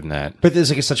did other than that. But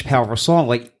there's like such a powerful song,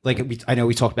 I know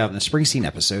we talked about it in the Springsteen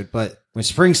episode, but when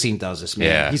Springsteen does this, man,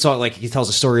 Yeah. he tells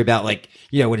a story about like,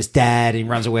 you know, with his dad, and he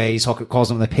runs away, calls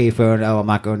him on the payphone, "Oh, I'm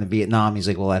not going to Vietnam." He's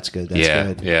like, "Well, that's good. That's Yeah,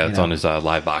 good." yeah. You It's know? on his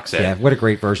live box set. Yeah, what a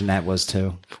great version that was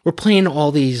too. We're playing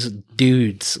all these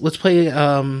dudes. Let's play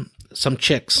some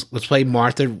chicks. Let's play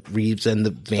Martha Reeves and the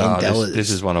Oh, Vandellas.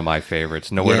 this is one of my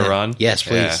favorites. Nowhere Yeah. to Run. Yes,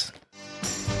 please. Yeah.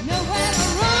 Nowhere to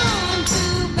run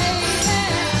to, baby.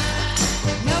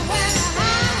 Nowhere to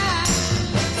hide.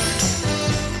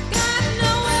 Got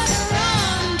nowhere to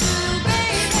run to,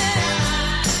 baby.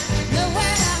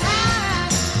 Nowhere to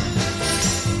hide.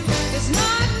 It's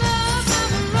not love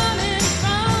I'm running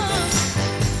from.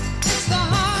 It's the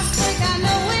heartbreak I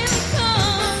know will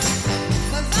come.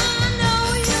 'Cause I know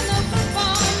you look good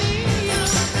for me.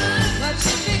 But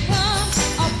you become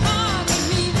a part of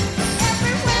me.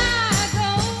 Everywhere I go,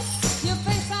 your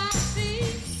face I see.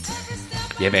 Every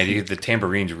step I Yeah, man. The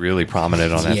tamperine's really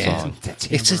prominent on that Yeah. song.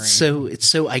 It's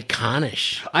so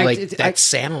iconish. I- Like it- that I-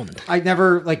 sound. I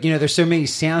never there's so many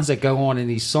sounds that go on in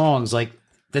these songs. Like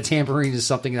the tambourine is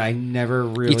something that I never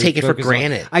really take it for focus on.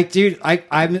 granted.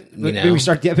 When know? we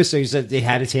started the episode, you said they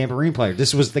had a tambourine player.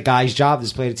 This was the guy's job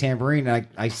to play the tambourine. And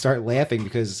I start laughing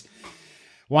because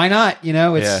Why not? You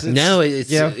know, it's No,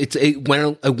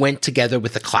 it went together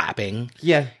with the clapping.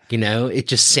 yeah. You know, it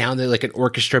just sounded like an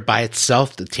orchestra by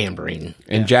itself, the tambourine.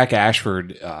 And Jack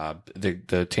Ashford,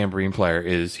 the tambourine player,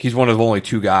 he's one of only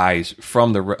two guys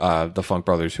from the Funk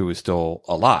Brothers who is still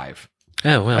alive.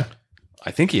 Oh, well.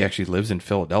 I think he actually lives in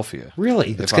Philadelphia.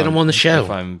 Really? Let's get him on the show.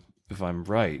 If I'm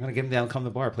right. I'm gonna get him down, come to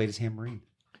the bar, play the tambourine.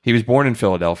 He was born in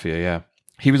Philadelphia, yeah.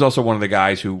 He was also one of the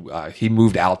guys who he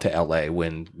moved out to L.A.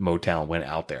 when Motown went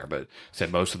out there, but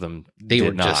said most of them did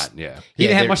were not. just- Yeah, He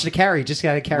didn't have they're- much to carry. Just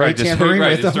got to carry Right, a just- tambourine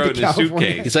right, with just him throw to it in a California.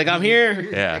 suitcase. He's like, I'm here.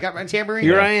 yeah. I got my tambourine.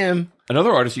 Here I am.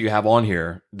 Another artist that you have on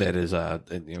here that is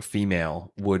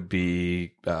female would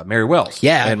be Mary Wells.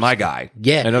 Yeah. and My Guy.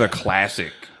 Yeah. another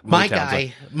classic. My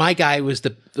Motown guy, was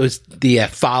the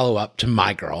follow up to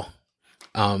My Girl.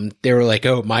 They were like,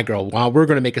 "Oh, My Girl, well, we're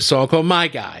going to make a song called My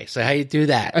Guy." So how you do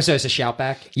that? Oh, so it's a shout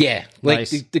back. Yeah, like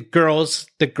Nice. the girls,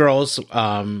 in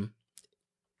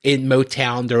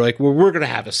Motown, they're like, "Well, we're going to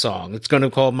have a song. It's going to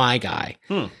call My Guy."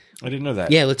 I didn't know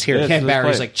that. Yeah, let's hear it. Ken let's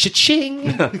Barry's play. like,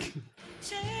 cha-ching. Tear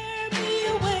me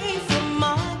away from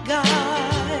my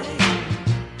guy.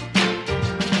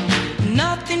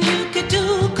 Nothing you could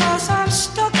do, 'cause I'm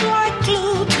stuck like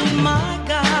glue to my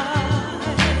guy.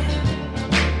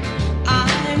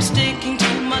 I'm sticking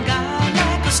to my guy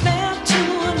like a snap to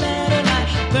a letter, like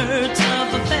birds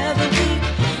of a feather. We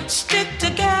stick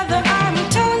together. I'm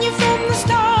telling you from the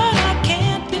start, I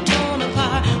can't be torn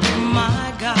apart from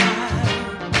my guy.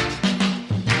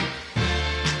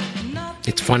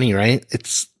 It's funny, right?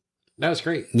 It's That was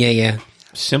great. yeah.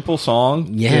 Simple song.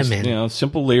 Yeah, just, man. You know,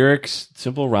 simple lyrics,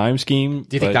 simple rhyme scheme.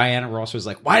 Do you think but Diana Ross was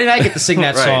like, why did I get to sing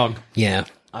that Right. song? Yeah.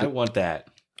 I want that.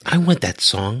 I want that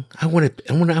song. I want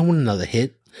another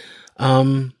hit.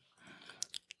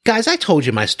 Guys, I told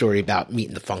you my story about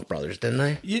meeting the Funk Brothers, didn't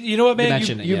I? You know what, man?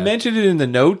 mentioned it, You yeah. mentioned it in the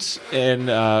notes, and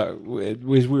as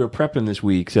we were prepping this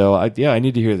week. So I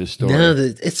need to hear this story. No,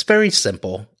 it's very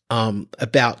simple.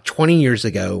 About 20 years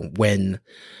ago, when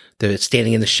the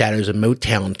Standing in the Shadows of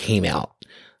Motown came out,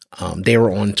 they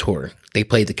were on tour. They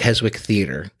played the Keswick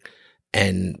Theater,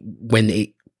 and when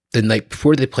the night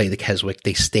before they played the Keswick,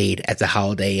 they stayed at the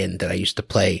Holiday Inn that I used to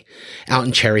play out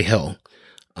in Cherry Hill.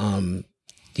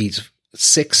 These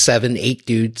 6, 7, 8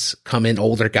 dudes come in,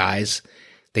 older guys.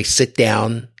 They sit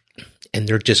down and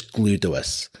they're just glued to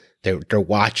us. They're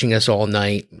watching us all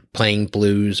night, playing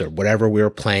blues or whatever we were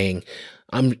playing.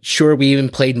 I'm sure we even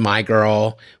played My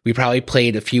Girl. We probably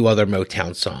played a few other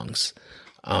Motown songs.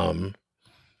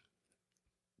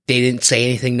 They didn't say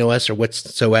anything to us or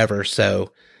whatsoever.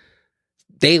 So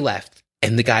they left.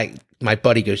 And the guy, my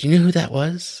buddy goes, "You know who that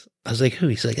was?" I was like, "Who?"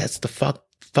 He's like, "That's the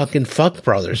fucking Funk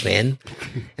Brothers, man."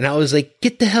 And I was like,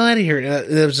 "Get the hell out of here."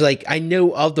 And I was like, I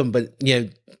know of them, but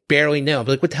barely know. I'm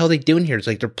like, "What the hell are they doing here?" It's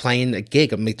like, they're playing a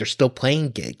gig. I'm like, they're still playing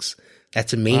gigs.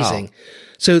 That's amazing. Wow.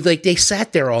 So like they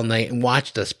sat there all night and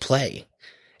watched us play.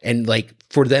 And like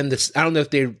for them to, I don't know if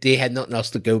they had nothing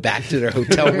else to go back to their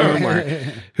hotel room or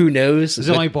who knows. There's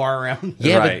the But- only bar around.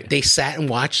 yeah, Right. but they sat and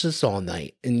watched us all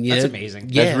night. And That's know, amazing.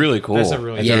 Yeah. That's really cool. That's a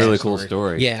really cool story.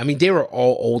 story. Yeah, I mean they were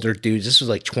all older dudes. This was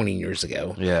like 20 years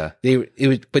ago. Yeah.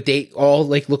 But they all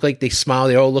like look like they smile.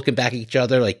 They're all looking back at each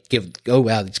other, like oh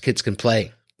wow, these kids can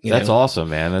play. You That's know? awesome,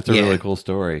 man. That's a Yeah. really cool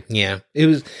story. Yeah, it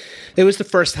was the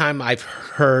first time I've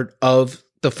heard of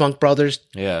the Funk Brothers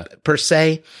Yeah. per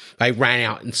se. I ran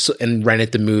out and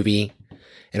rented the movie,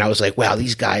 and I was like, wow,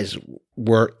 these guys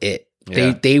were it.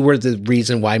 Yeah. They were the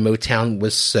reason why Motown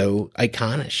was so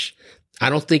iconic. I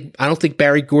don't think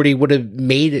Barry Gordy would have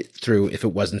made it through if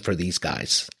it wasn't for these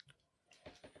guys.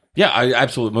 Yeah,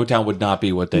 absolutely. Motown would not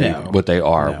be what they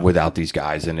are without these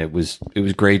guys, and it was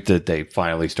great that they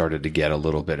finally started to get a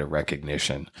little bit of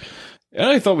recognition. And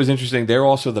I thought was interesting. They're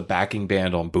also the backing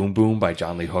band on "Boom Boom" by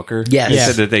John Lee Hooker. Yes. They Yes.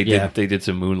 said that they Yeah. did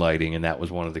some moonlighting, and that was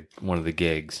one of the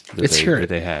gigs Let's hear that it.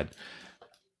 they had.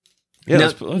 Yeah, now,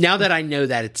 let's now that I know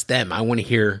that it's them, I want to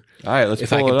hear all right. Let's if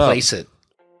pull I can it up. place it.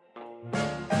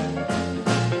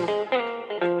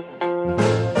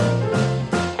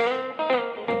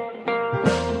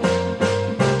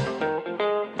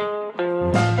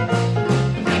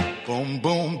 Boom,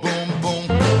 boom, boom, boom.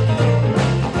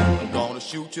 I'm gonna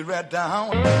shoot you right down,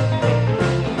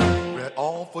 right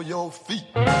off of your feet.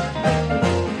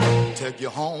 Take you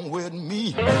home with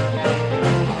me,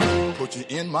 put you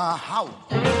in my house.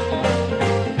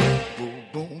 Boom,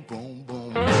 boom, boom,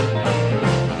 boom.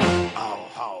 Ow,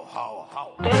 how, how,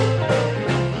 how.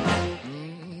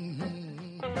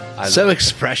 So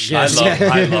expressionless.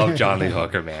 I love John Lee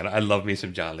Hooker, man. I love me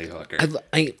some John Lee Hooker.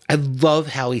 I love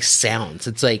how he sounds.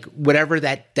 It's like whatever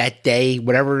that day,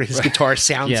 whatever his guitar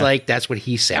sounds Yeah. like, that's what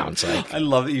he sounds like. I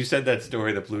love it. You said that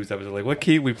story, the blues episode. Like, what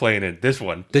key are we playing in? This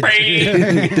one.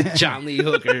 The John Lee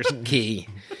Hooker's key.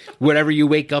 Whatever you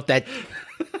wake up that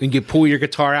when you pull your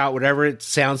guitar out, whatever it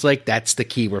sounds like, that's the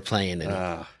key we're playing in.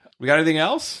 We got anything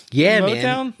else? Yeah, Motown?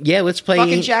 man. Yeah, let's play.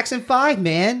 Fucking Jackson 5,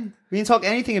 man. We didn't talk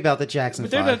anything about the Jackson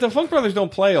But 5. the Funk Brothers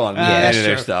don't play on that's any of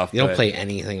their true. stuff. You don't but- play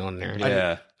anything on there.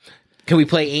 Yeah. Can we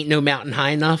play Ain't No Mountain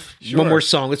High Enough? Sure. One more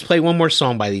song. Let's play one more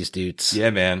song by these dudes. Yeah,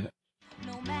 man.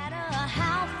 No matter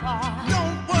how far,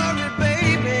 Don't worry,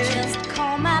 baby. just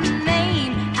call my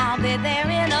name. I'll be there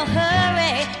in a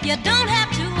hurry. You don't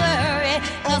have to worry,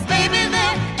 'cause baby,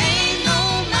 there ain't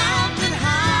no mountain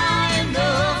high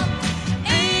enough.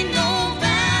 Ain't no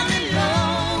valley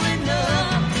low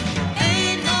enough.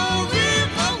 Ain't no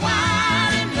river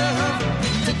wide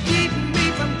enough. To keep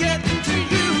me from getting to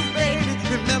you, baby.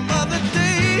 Remember the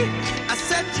day I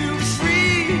set you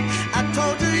free. I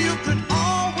told you you could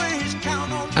always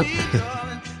count on me,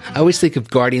 darling. I always think of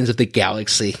Guardians of the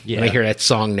Galaxy when I Yeah. hear that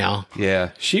song now. Yeah.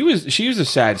 She was a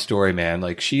sad story, man.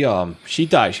 Like she died.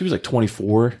 She was like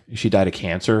 24. She died of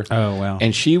cancer. Oh, wow.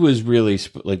 And she was really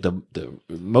like the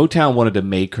Motown wanted to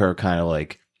make her kind of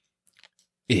like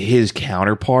his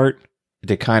counterpart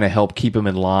to kind of help keep him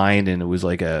in line. And it was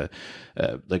like a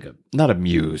not a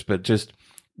muse, but just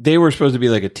they were supposed to be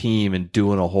like a team and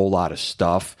doing a whole lot of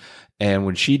stuff. And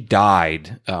when she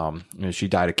died, she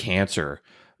died of cancer.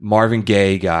 Marvin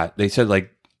Gaye they said like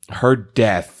her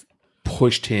death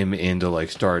pushed him into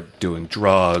like start doing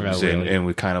drugs Oh, really? and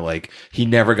would kind of like he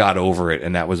never got over it,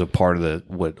 and that was a part of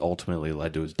what ultimately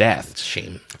led to his death.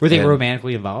 Shame. Were they And-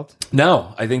 romantically involved?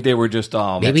 No, I think they were just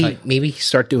Maybe he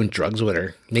start doing drugs with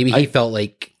her. Maybe he felt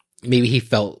like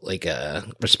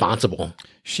responsible.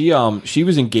 she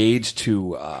was engaged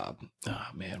to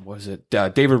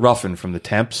David Ruffin from the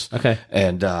Temps. Okay.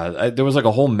 And there was like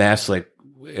a whole mess like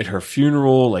at her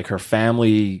funeral, like her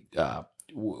family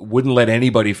wouldn't let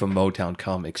anybody from Motown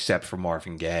come except for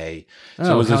Marvin Gaye. So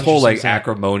Oh, it was how this whole like interesting is that?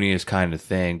 acrimonious kind of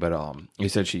thing. But he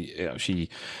said she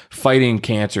fighting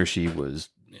cancer. She was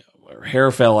her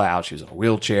hair fell out. She was in a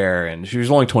wheelchair, and she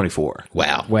was only 24.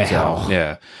 Wow. Wow. So,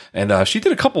 yeah, and she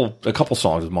did a couple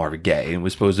songs with Marvin Gaye, and it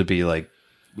was supposed to be like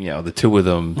the two of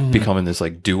them becoming this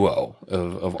like duo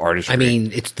of artistry. I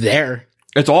mean, it's there.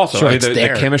 it's awesome. Sure, I mean, it's the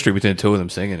there. chemistry between the two of them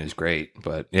singing is great.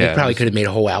 But yeah, They probably could have made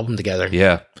a whole album together.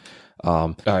 yeah.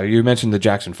 You mentioned the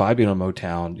Jackson 5 being on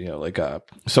Motown. Like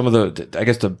some of I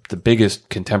guess the biggest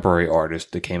contemporary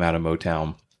artist that came out of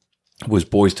Motown was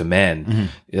Boyz II Men.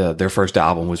 Their first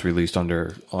album was released on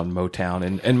Motown,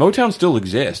 and Motown still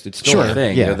exists. It's still a Sure,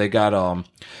 thing. yeah. They got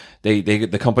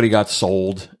the company got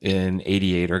sold in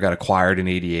 '88 or got acquired in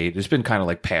 '88. It's been kind of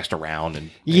like passed around and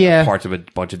Yeah. parts of a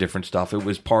bunch of different stuff. It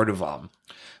was part of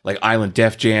like Island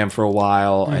Def Jam for a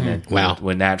while, and then Wow.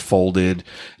 when that folded,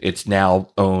 it's now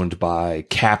owned by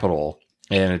Capitol,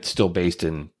 and it's still based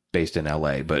in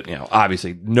LA. But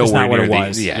obviously nowhere not what near it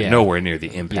was. the Yeah. nowhere near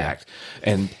the impact.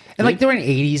 And And like during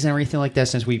 '80s and everything like that,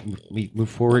 since we moved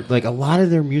forward, like a lot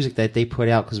of their music that they put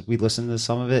out, because we listened to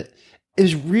some of it,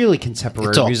 is really contemporary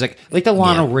It's all- music, like the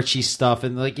Lionel Richie stuff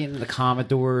and like the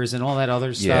Commodores and all that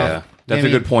other stuff. yeah, that's I a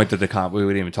mean, good point that we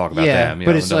didn't even talk about them.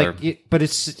 but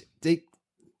it's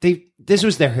this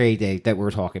was their heyday that we were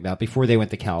talking about before they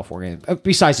went to California.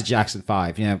 Besides the Jackson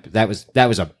 5, that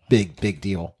was a big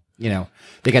deal.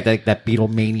 They got that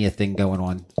Beatlemania thing going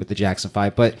on with the Jackson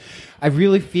 5, but I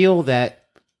really feel that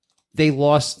they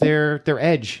lost their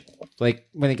edge, like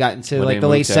when they got into When like they the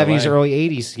late moved to '70s, LA. early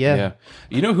 '80s. yeah.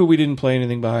 You know who we didn't play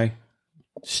anything by?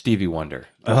 Stevie Wonder.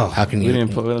 Oh, how can We you?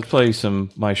 didn't play, let's play some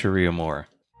My Sharia Moore.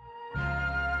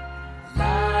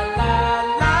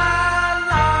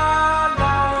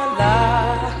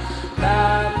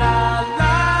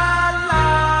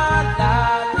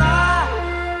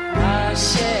 My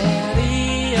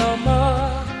Sherry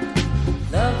O'More,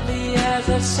 lovely as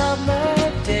a summer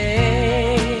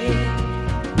day.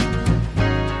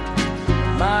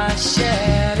 My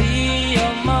Sherry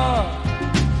O'More,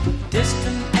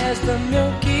 distant as the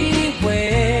Milky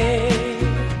Way.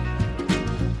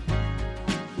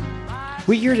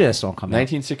 What year did that song come out?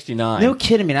 1969. No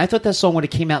kidding, man! I thought that song would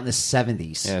have came out in the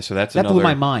 '70s. Yeah, so that's that blew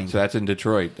my mind. So that's in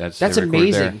Detroit. That's That's they recorded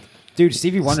amazing, there. dude.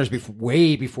 Stevie Wonder's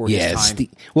way before his Yeah. time.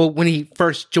 Well, when he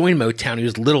first joined Motown, he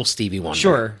was little Stevie Wonder.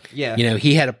 Sure, yeah.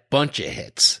 He had a bunch of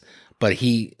hits, but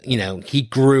he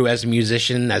grew as a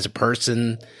musician, as a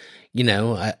person.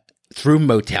 through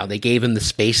Motown. They gave him the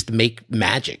space to make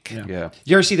magic. Yeah.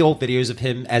 You ever see the old videos of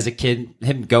him as a kid,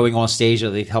 him going on stage, or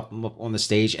they help him up on the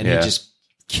stage, and Yeah. he just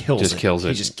kills Just it. kills it.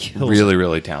 He just kills really, it.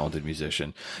 really talented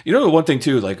musician. You know, the one thing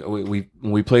too, like we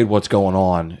when we played What's Going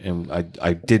On, and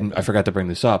I forgot to bring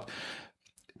this up.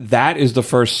 That is the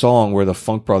first song where the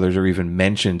Funk Brothers are even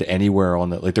mentioned anywhere on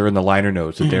the, like they're in the liner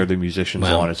notes that they're the musicians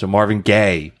Wow. on it. So Marvin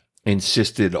Gaye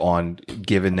insisted on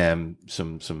giving them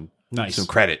some Nice.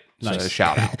 credit, Nice. a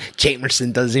shout out.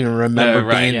 Jamerson doesn't even remember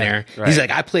Right, being yeah, there. right. He's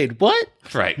like, I played what?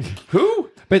 Right? Who?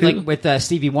 But like with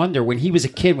Stevie Wonder, when he was a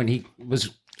kid, when he was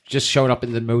just showing up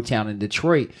in the Motown in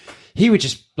Detroit, he would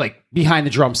just like behind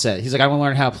the drum set. He's like, I want to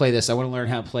learn how to play this. I want to learn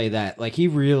how to play that. Like he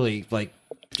really like.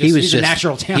 He's a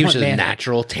natural talent. He was just man. a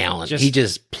natural talent. Just- he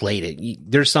just played it.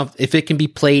 There's some. If it can be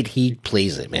played, he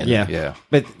plays it, man. Yeah. Yeah.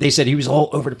 But they said he was all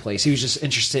over the place. He was just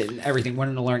interested in everything,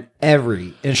 wanting to learn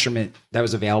every instrument that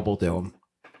was available to him.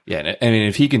 Yeah, and I mean,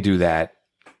 if he can do that,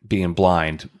 being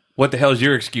blind, what the hell's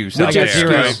your excuse I out got there?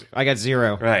 zero. Right? I got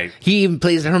zero. Right. He even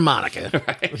plays the harmonica.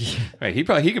 Right.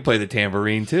 He could play the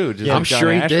tambourine too. Just I'm like John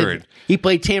sure he Ashford. did. He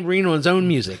played tambourine on his own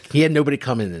music. He had nobody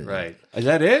coming in. Right. Is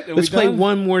that it? Are Let's we play done?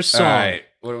 one more song. All right.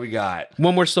 What do we got?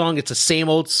 One more song. It's the same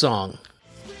old song.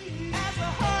 As a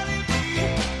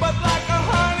honeybee, but like a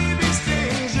honeybee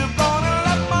stings, you're gonna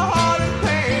let my heart in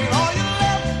pain. All you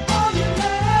left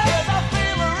is our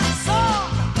favorite song,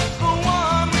 the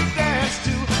one we danced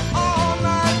to all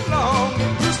night long.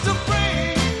 It used to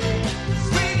bring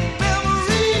sweet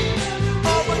memories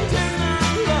of a tender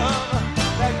love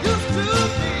that used to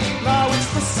be. Now it's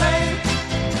the same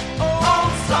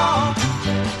old song,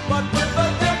 but with a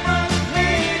different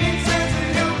meaning since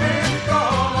you've been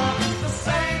gone. It's the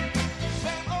same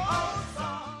old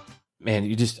song.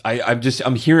 Man,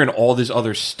 I'm hearing all this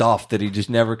other stuff that he just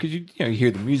never, because you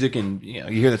hear the music and you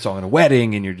hear that song in a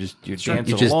wedding and you're dancing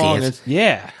you just along. dance.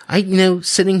 Yeah.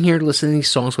 Sitting here listening to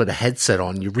these songs with a headset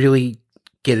on, you really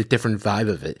get a different vibe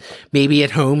of it. Maybe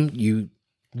at home, you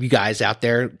guys out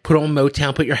there, put on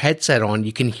Motown, put your headset on.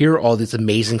 You can hear all this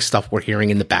amazing stuff we're hearing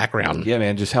in the background. Yeah,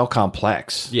 man, just how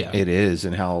complex it is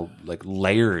and how like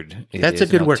layered it is. That's a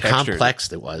and good how word. textured.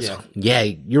 Complex it was. Yeah,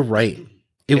 you're right.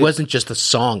 It wasn't just a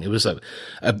song. It was a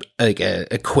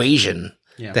equation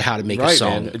to how to make a Right,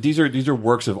 song. man. These are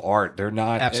works of art. They're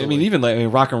not. Absolutely. I mean, even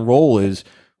like rock and roll is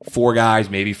 4 guys,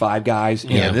 maybe 5 guys.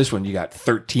 Yeah. And this one you got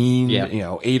 13.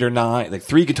 Yeah. 8 or 9, like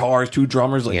 3 guitars, 2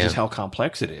 drummers. Like Yeah. just how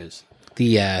complex it is.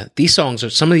 These songs are,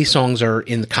 some of these songs are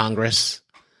in the Congress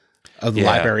of the Yeah.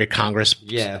 Library of Congress.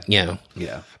 Yeah. Yeah.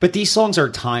 But these songs are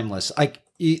timeless. Like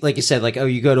you said, like, oh,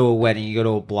 you go to a wedding, you go to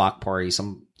a block party,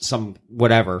 some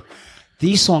whatever.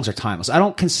 These songs are timeless. I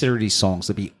don't consider these songs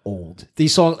to be old.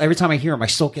 These songs, every time I hear them, I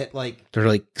still get like, They're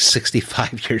like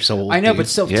 65 years old. I know, dude. but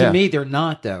still, Yeah. to me, they're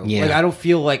not though. Yeah. Like, I don't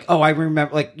feel like, oh, I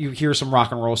remember, like, you hear some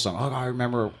rock and roll song. Oh, I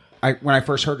remember when I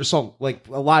first heard the song. Like,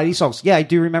 a lot of these songs, yeah, I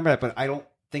do remember that, but I don't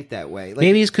think that way. Like,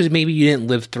 Maybe it's because maybe you didn't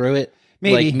live through it.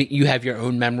 Maybe. Like, you have your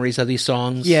own memories of these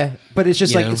songs. yeah, but it's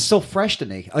just You like, know? it's still fresh to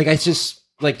me. Like, it's just,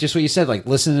 like, just what you said, like,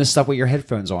 listen to this stuff with your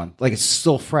headphones on. Like, it's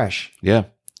still fresh. Yeah.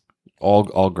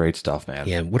 All great stuff, man.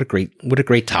 Yeah. What a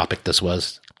great topic this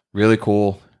was. Really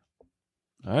cool.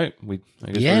 All right.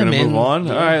 I guess Yeah, we're gonna man. move on.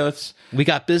 Yeah. All right, let's We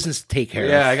got business to take care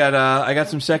Yeah, of. I got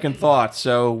some second thoughts.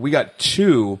 So we got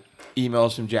 2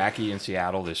 emails from Jackie in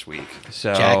Seattle this week.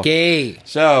 So Jackie.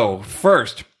 So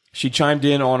first, she chimed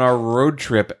in on our road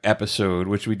trip episode,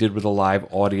 which we did with a live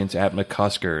audience at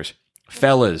McCuskers.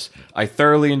 Fellas, I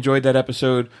thoroughly enjoyed that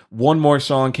episode. One more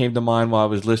song came to mind while I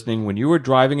was listening. When you were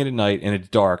driving it at night and it's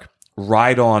dark,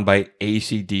 Ride On by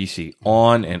AC/DC.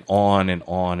 On and on and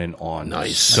on and on.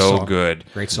 Nice. So Nice song. good.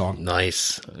 Great song.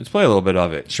 Nice. Let's play a little bit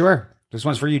of it. Sure. This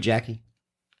one's for you, Jackie.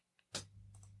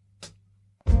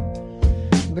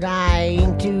 But I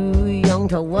ain't too young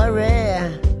to worry,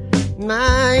 and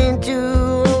I ain't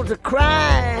too old to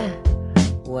cry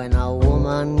when a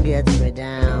woman gets me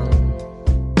down.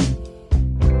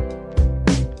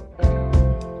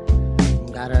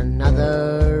 Got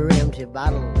another empty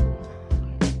bottle.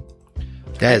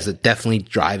 That is a definitely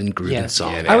driving, grooving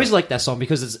song. Yeah, I always like that song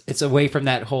because it's away from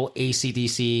that whole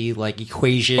AC/DC like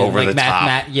equation, Over like the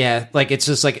top. Yeah, like it's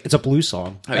just like it's a blues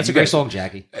song. That's you a great guys- song,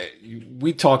 Jackie.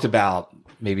 We talked about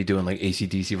maybe doing like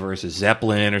AC/DC versus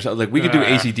Zeppelin or something. Like we could do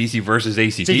AC/DC versus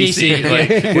AC/DC. AC/DC. Like,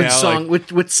 you Which know, song? like-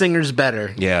 which singer's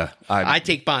better? yeah, I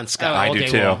take Bon Scott. I all do day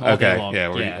too. long, all day Okay, long. yeah,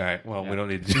 we're Yeah. all right. Well, we don't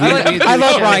need to. I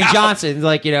love Brian Johnson,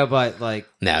 like but like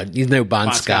No, you know Bon,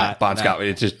 Bon Scott. Scott. Bon Scott,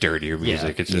 it's just dirtier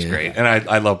music. Yeah. It's just Yeah. great, and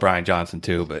I love Brian Johnson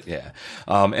too. But yeah,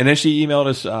 and then she emailed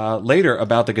us later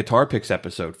about the guitar picks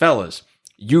episode, fellas.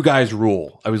 You guys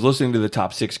rule. I was listening to the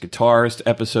Top 6 Guitarist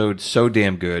episode, so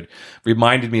damn good.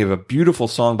 Reminded me of a beautiful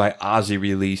song by Ozzy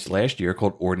released last year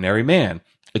called Ordinary Man.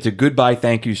 It's a goodbye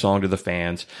thank you song to the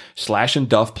fans. Slash and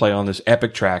Duff play on this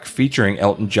epic track featuring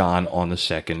Elton John on the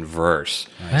second verse.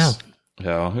 Wow.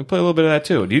 So we play a little bit of that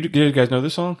too. Do you guys know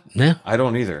this song? Yeah. I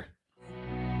don't either.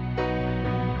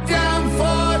 Don't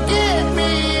forget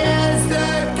me as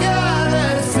the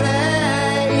colors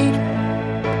fade.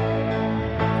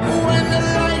 When the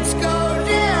lights go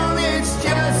down, it's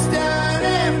just an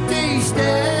empty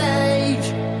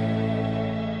stage.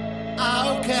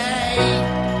 Okay,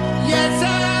 yes,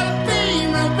 I've been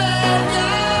a bad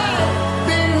guy,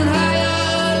 been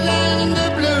higher than the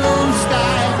blue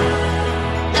sky,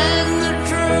 and the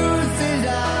truth is I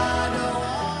don't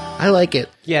want. I like it.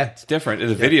 Yeah. It's different.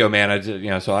 The video,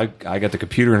 man. So I got the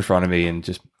computer in front of me and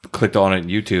just clicked on it on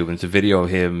YouTube, and it's a video of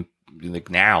him like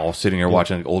now sitting here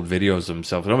watching like, old videos of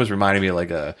himself. It almost reminded me of like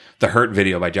the Hurt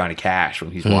video by Johnny Cash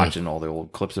when he's watching all the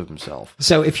old clips of himself.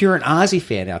 So if you're an Ozzy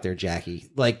fan out there, Jackie,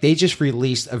 like they just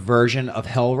released a version of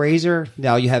Hellraiser.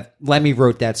 Now you have Lemmy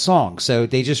wrote that song. So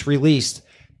they just released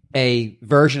a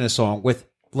version of the song with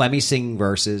Lemmy singing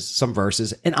some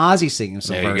verses, and Ozzy singing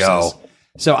some There you verses. go.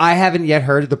 So I haven't yet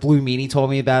heard it. The Blue Meanie told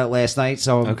me about it last night,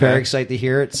 so I'm Okay. very excited to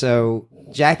hear it. So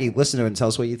Jackie, listen to it and tell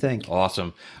us what you think.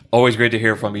 Awesome. Always great to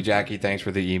hear from you, Jackie. Thanks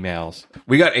for the emails.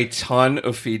 We got a ton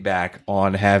of feedback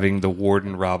on having the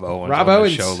Warden Rob Owens Rob on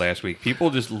Owens. the show last week. People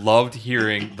just loved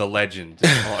hearing the legend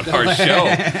on our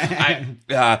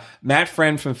show. Matt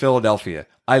Friend from Philadelphia.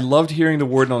 I loved hearing the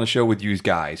Warden on the show with you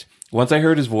guys. Once I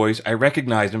heard his voice, I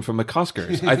recognized him from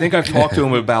McCuskers. I think I've talked to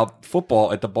him about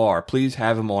football at the bar. Please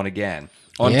have him on again.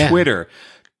 On Yeah. Twitter,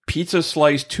 Pizza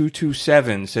Slice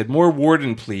 227 said, "More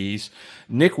Warden, please."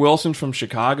 Nick Wilson from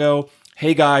Chicago.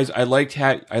 Hey guys, I liked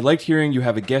hearing you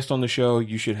have a guest on the show.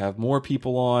 You should have more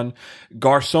people on.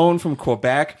 Garçon from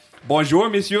Quebec. Bonjour,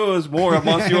 messieurs. More,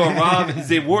 Monsieur Rob.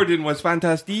 The Warden was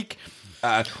fantastique.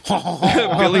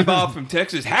 Billy Bob from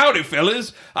Texas. Howdy,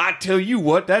 fellas. I tell you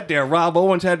what, that there Rob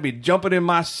Owens had me jumping in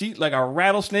my seat like a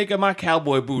rattlesnake in my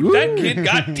cowboy boot. That kid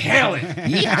got talent.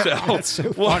 Yeah,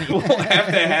 so we'll have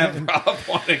to have Rob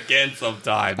on again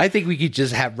sometime. I think we could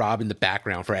just have Rob in the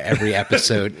background for every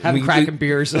episode. Have we him cracking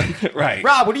beers. Right.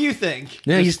 Rob, what do you think?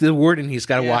 No, he's the warden. He's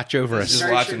got to Yeah. watch over us. Just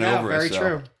Very watching true. No, over us, Very so.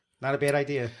 true. Not a bad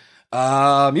idea.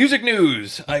 Music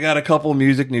news. I got a couple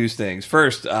music news things.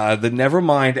 First, the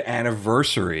Nevermind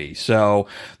anniversary. So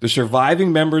the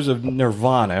surviving members of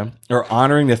Nirvana are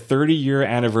honoring the 30-year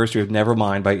anniversary of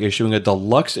Nevermind by issuing a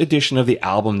deluxe edition of the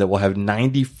album that will have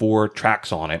 94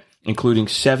 tracks on it, including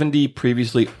 70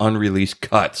 previously unreleased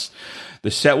cuts. The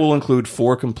set will include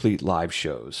 4 complete live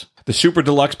shows. The Super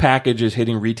Deluxe package is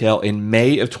hitting retail in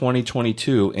May of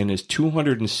 2022 and is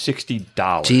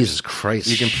 $260. Jesus Christ.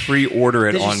 You can pre-order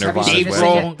it Did you on have you Nirvana's seen Dave this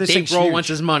website. thing? Grohl, This Dave thing's Grohl huge. wants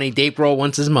his money. Dave Grohl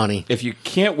wants his money. If you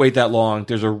can't wait that long,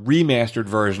 there's a remastered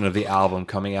version of the album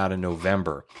coming out in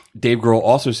November. Dave Grohl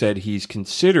also said he's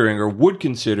considering or would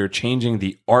consider changing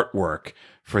the artwork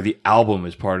for the album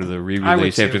as part of the I would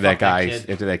re-release too. after that Fuck that guy, kid.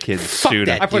 after that kid Fuck sued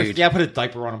that him. I put a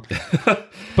diaper on him.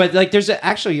 But like, there's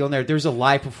actually on there. There's a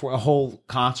live a whole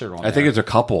concert on. I think it's a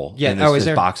couple. Yeah. in this, Oh, is this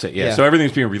there? box set. Yeah. Yeah. So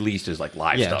everything's being released as like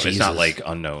live Yeah, stuff. It's not Jesus. like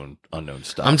unknown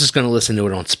stuff. I'm just going to listen to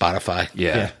it on Spotify.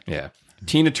 yeah.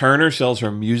 Tina Turner sells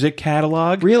her music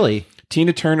catalog. really.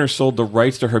 Tina Turner sold the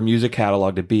rights to her music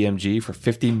catalog to BMG for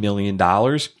 $50 million.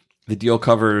 The deal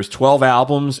covers 12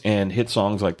 albums and hit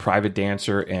songs like Private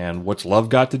Dancer and What's Love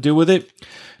Got to Do with It.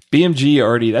 BMG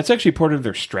already, that's actually part of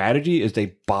their strategy, is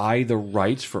they buy the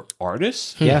rights for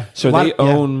artists. Yeah. So A lot they of-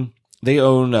 yeah.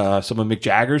 own some of Mick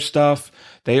Jagger's stuff.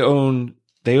 They own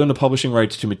the publishing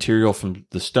rights to material from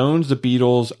the Stones, the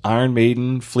Beatles, Iron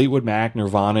Maiden, Fleetwood Mac,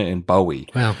 Nirvana, and Bowie.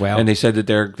 Wow. Wow. And they said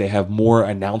that they have more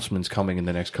announcements coming in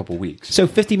the next couple weeks. So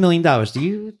 $50 million. Do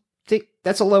you think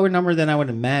that's a lower number than I would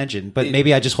imagine? But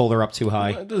maybe I just hold her up too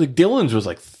high. Like Dylan's was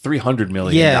like $300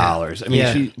 million. Yeah. I mean,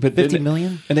 Yeah. but 50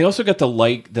 million? and they also got the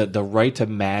right to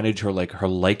manage her her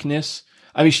likeness.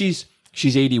 I mean, she's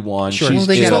 81. Sure. She's Well,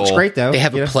 they still, looks great though. They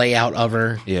have Yeah. a play out of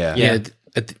her. Yeah. Yeah.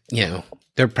 You know,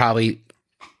 they're probably,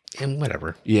 and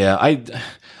whatever. Yeah,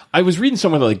 I was reading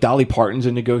somewhere that like Dolly Parton's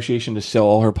in negotiation to sell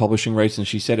all her publishing rights, and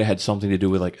she said it had something to do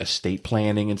with like estate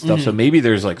planning and stuff. So maybe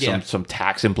there's like Yeah. some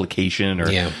tax implication or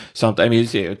Yeah. something. I mean,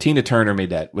 Tina Turner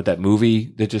made that with that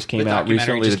movie that just came The out documentary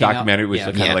recently. The just came out. documentary was Yeah.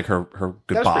 kind of Yeah. like her pretty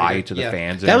goodbye good. to the Yeah.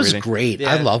 fans. And That was everything. great.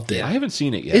 Yeah. I loved it. I haven't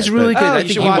seen it yet. It's really but- good. I you think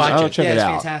should you watch watch I'll it. check yeah, it it's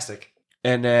out. fantastic.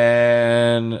 And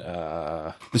then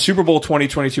the Super Bowl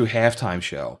 2022 halftime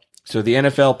show. So the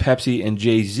NFL, Pepsi, and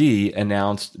Jay-Z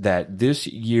announced that this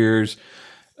year's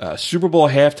Super Bowl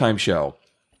halftime show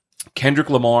Kendrick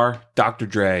Lamar, Dr.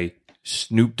 Dre,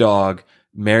 Snoop Dogg,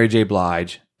 Mary J.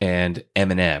 Blige, and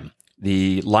Eminem.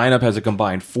 The lineup has a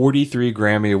combined 43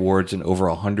 Grammy Awards and over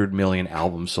 100 million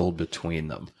albums sold between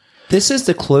them. This is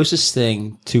the closest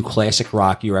thing to classic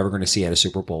rock you're ever going to see at a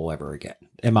Super Bowl ever again,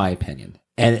 in my opinion.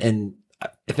 And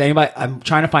if anybody, I'm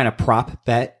trying to find a prop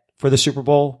bet for the Super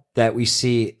Bowl that we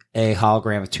see a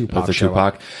hologram of Tupac Of the show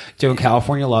up Tupac. doing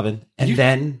California Lovin', and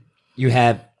then you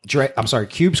have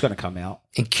Cube's going to come out.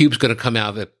 And Cube's going to come out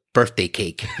of a birthday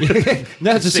cake.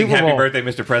 No, it's a Sing Super Happy Bowl. Birthday,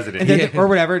 Mr. President. And then, or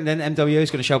whatever, and then MWA is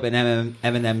going to show up, and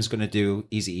Eminem's going to do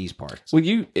Eazy-E's parts. Well,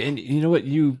 you know what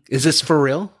you Is this for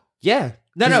real? Yeah.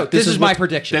 No, this is my what-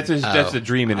 prediction. that's the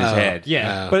dream in his head.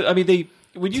 Yeah. But I mean,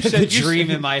 when you the said dream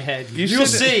you, in my head. you You'll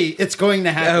said- see. It's going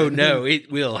to happen. Oh, no,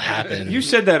 it will happen. You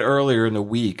said that earlier in the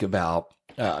week about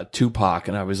Tupac,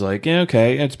 and I was like, yeah,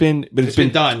 okay. It's been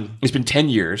been done. It's been 10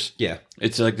 years. Yeah.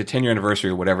 It's like the 10-year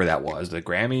anniversary or whatever that was, the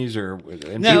Grammys or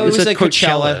No, it It's was a like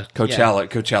Coachella.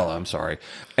 Coachella. I'm sorry.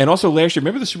 And also last year,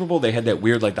 remember the Super Bowl? They had that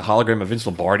weird, like the hologram of Vince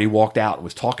Lombardi walked out and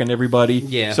was talking to everybody.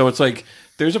 Yeah. So it's like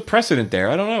there's a precedent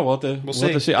there. I don't know. We'll have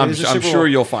to see. I'm It is a Super sure Bowl.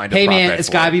 you'll find. Hey a prop man, bet it's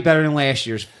for got to it. be better than last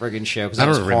year's friggin' show because I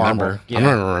that don't was horrible. remember. Yeah. I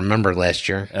don't remember last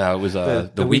year. It was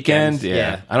The the Weeknd, weekend. Yeah.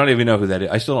 yeah. I don't even know who that is.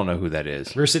 I still don't know who that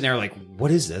is. We were sitting there like,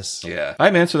 what is this? Yeah. All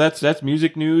right, man. So that's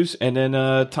music news, and then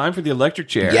time for the electric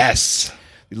chair. Yes.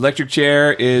 The electric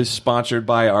chair is sponsored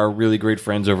by our really great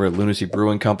friends over at Lunacy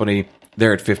Brewing Company.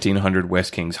 They're at 1500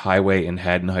 West Kings Highway in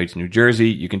Haddon Heights, New Jersey.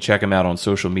 You can check them out on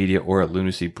social media or at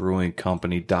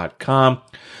lunacybrewingcompany.com.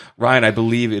 Ryan, I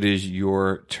believe it is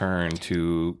your turn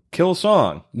to kill a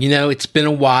song. You know, it's been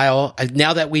a while.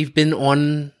 Now that we've been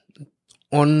on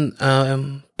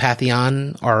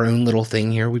Pantheon, our own little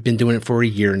thing here, we've been doing it for a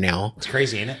year now. It's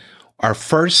crazy, ain't it? Our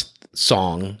first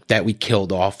song that we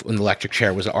killed off in the electric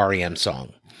chair was an REM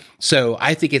song. So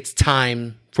I think it's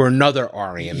time for another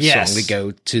REM Yes. song to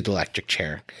go to the electric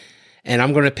chair. And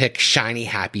I'm going to pick Shiny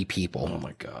Happy People. Oh,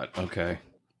 my God. Okay.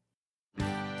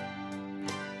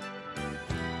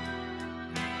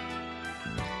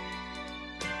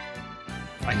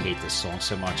 I hate this song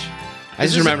so much. I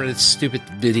just remember this stupid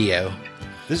video.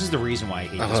 This is the reason why I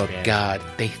hate Oh, this band. God.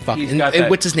 They fucking... He's got and that-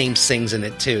 what's his name sings in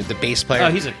it, too? The bass player? Oh,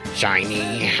 he's a Shiny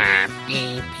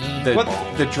Happy People.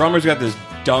 The drummer's got this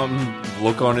dumb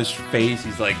look on his face.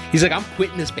 He's like, He's like, I'm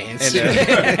quitting this band soon.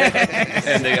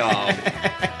 and they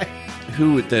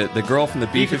who the girl from the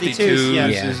B-52s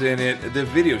yes. is in it. The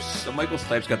video, Michael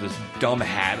Stipe's got this dumb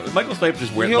hat. Michael Stipe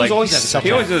just wears He always has a he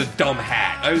dumb always has a dumb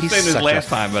hat. I was He's saying this such last a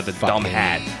time about the dumb fucking-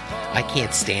 hat. I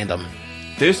can't stand him.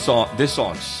 This song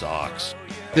sucks.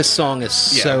 This song is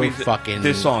so Yeah, fucking...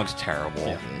 This song's terrible.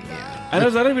 Yeah. I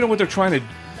don't even know what they're trying to.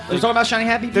 They're talking about Shiny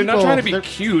Happy People. They're not trying to be They're-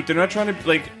 cute. They're not trying to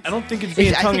like. I don't think it's being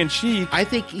I think- tongue in cheek. I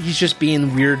think he's just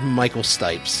being weird Michael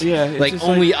Stipes. Yeah, it's like just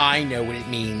only I know what it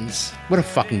means. What a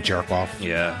fucking jerk off.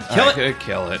 Yeah, Kill I could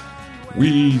kill it.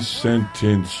 We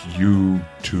sentence you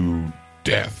to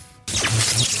death.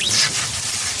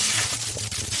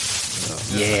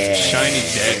 Yeah. Shiny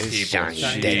dead people.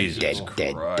 Shiny Jesus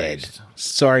dead. Christ.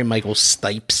 Sorry, Michael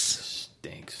Stipes.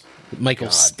 Stinks. Michael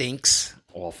God. stinks.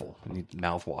 Awful. I need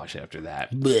mouthwash after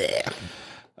that. Blech.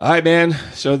 All right, man.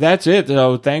 So that's it.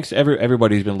 So thanks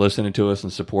everybody who's been listening to us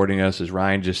and supporting us. As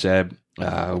Ryan just said,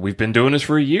 we've been doing this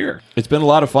for a year. It's been a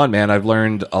lot of fun, man. I've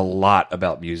learned a lot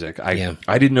about music. I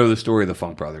didn't know the story of the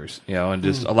Funk Brothers, and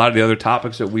just a lot of the other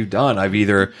topics that we've done. I've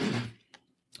either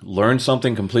learned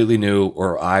something completely new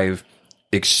or I've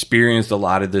experienced a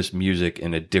lot of this music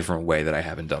in a different way that I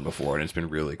haven't done before, and it's been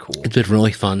really cool. It's been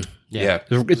really fun. Yeah.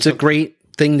 It's a great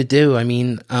thing to do. I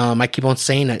mean, I keep on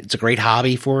saying that it's a great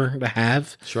hobby to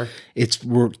have. Sure.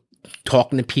 We're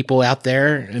talking to people out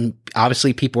there, and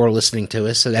obviously people are listening to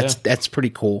us, so that's pretty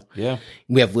cool. Yeah.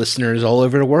 We have listeners all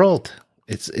over the world.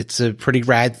 It's a pretty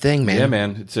rad thing, man. Yeah,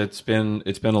 man. It's been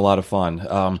a lot of fun.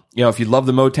 If you love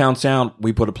the Motown sound,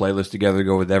 we put a playlist together to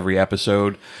go with every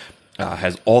episode.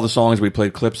 Has all the songs we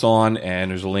played clips on,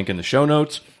 and there's a link in the show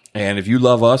notes. And if you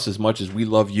love us as much as we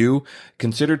love you,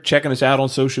 consider checking us out on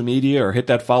social media or hit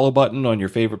that follow button on your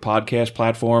favorite podcast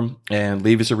platform and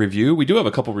leave us a review. We do have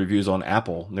a couple reviews on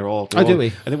Apple. They're all. do we? I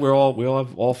think we all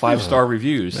have all 5-star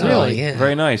reviews. Really? Yeah.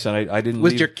 Very nice. And I didn't.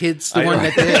 Was leave- your kids the I one know.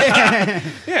 that did?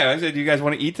 Yeah, I said, you guys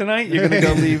want to eat tonight? You're going to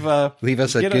go leave. Leave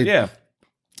us a get good. Yeah.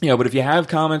 But if you have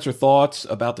comments or thoughts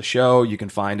about the show, you can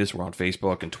find us. We're on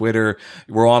Facebook and Twitter.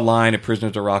 We're online at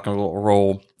Prisoners of Rock and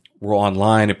Roll. We're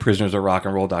online at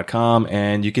prisonersofrockandroll.com,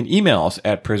 and you can email us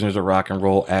at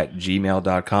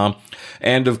prisonersofrockandroll@gmail.com.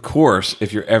 And of course,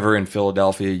 if you're ever in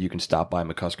Philadelphia, you can stop by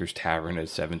McCusker's Tavern at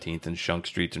 17th and Shunk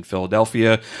Streets in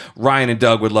Philadelphia. Ryan and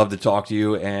Doug would love to talk to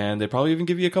you, and they'd probably even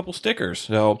give you a couple stickers.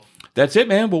 So That's it,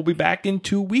 man. We'll be back in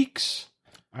 2 weeks.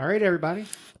 All right, everybody.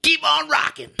 Keep on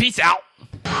rocking. Peace out.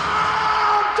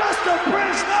 I'm just a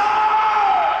prisoner.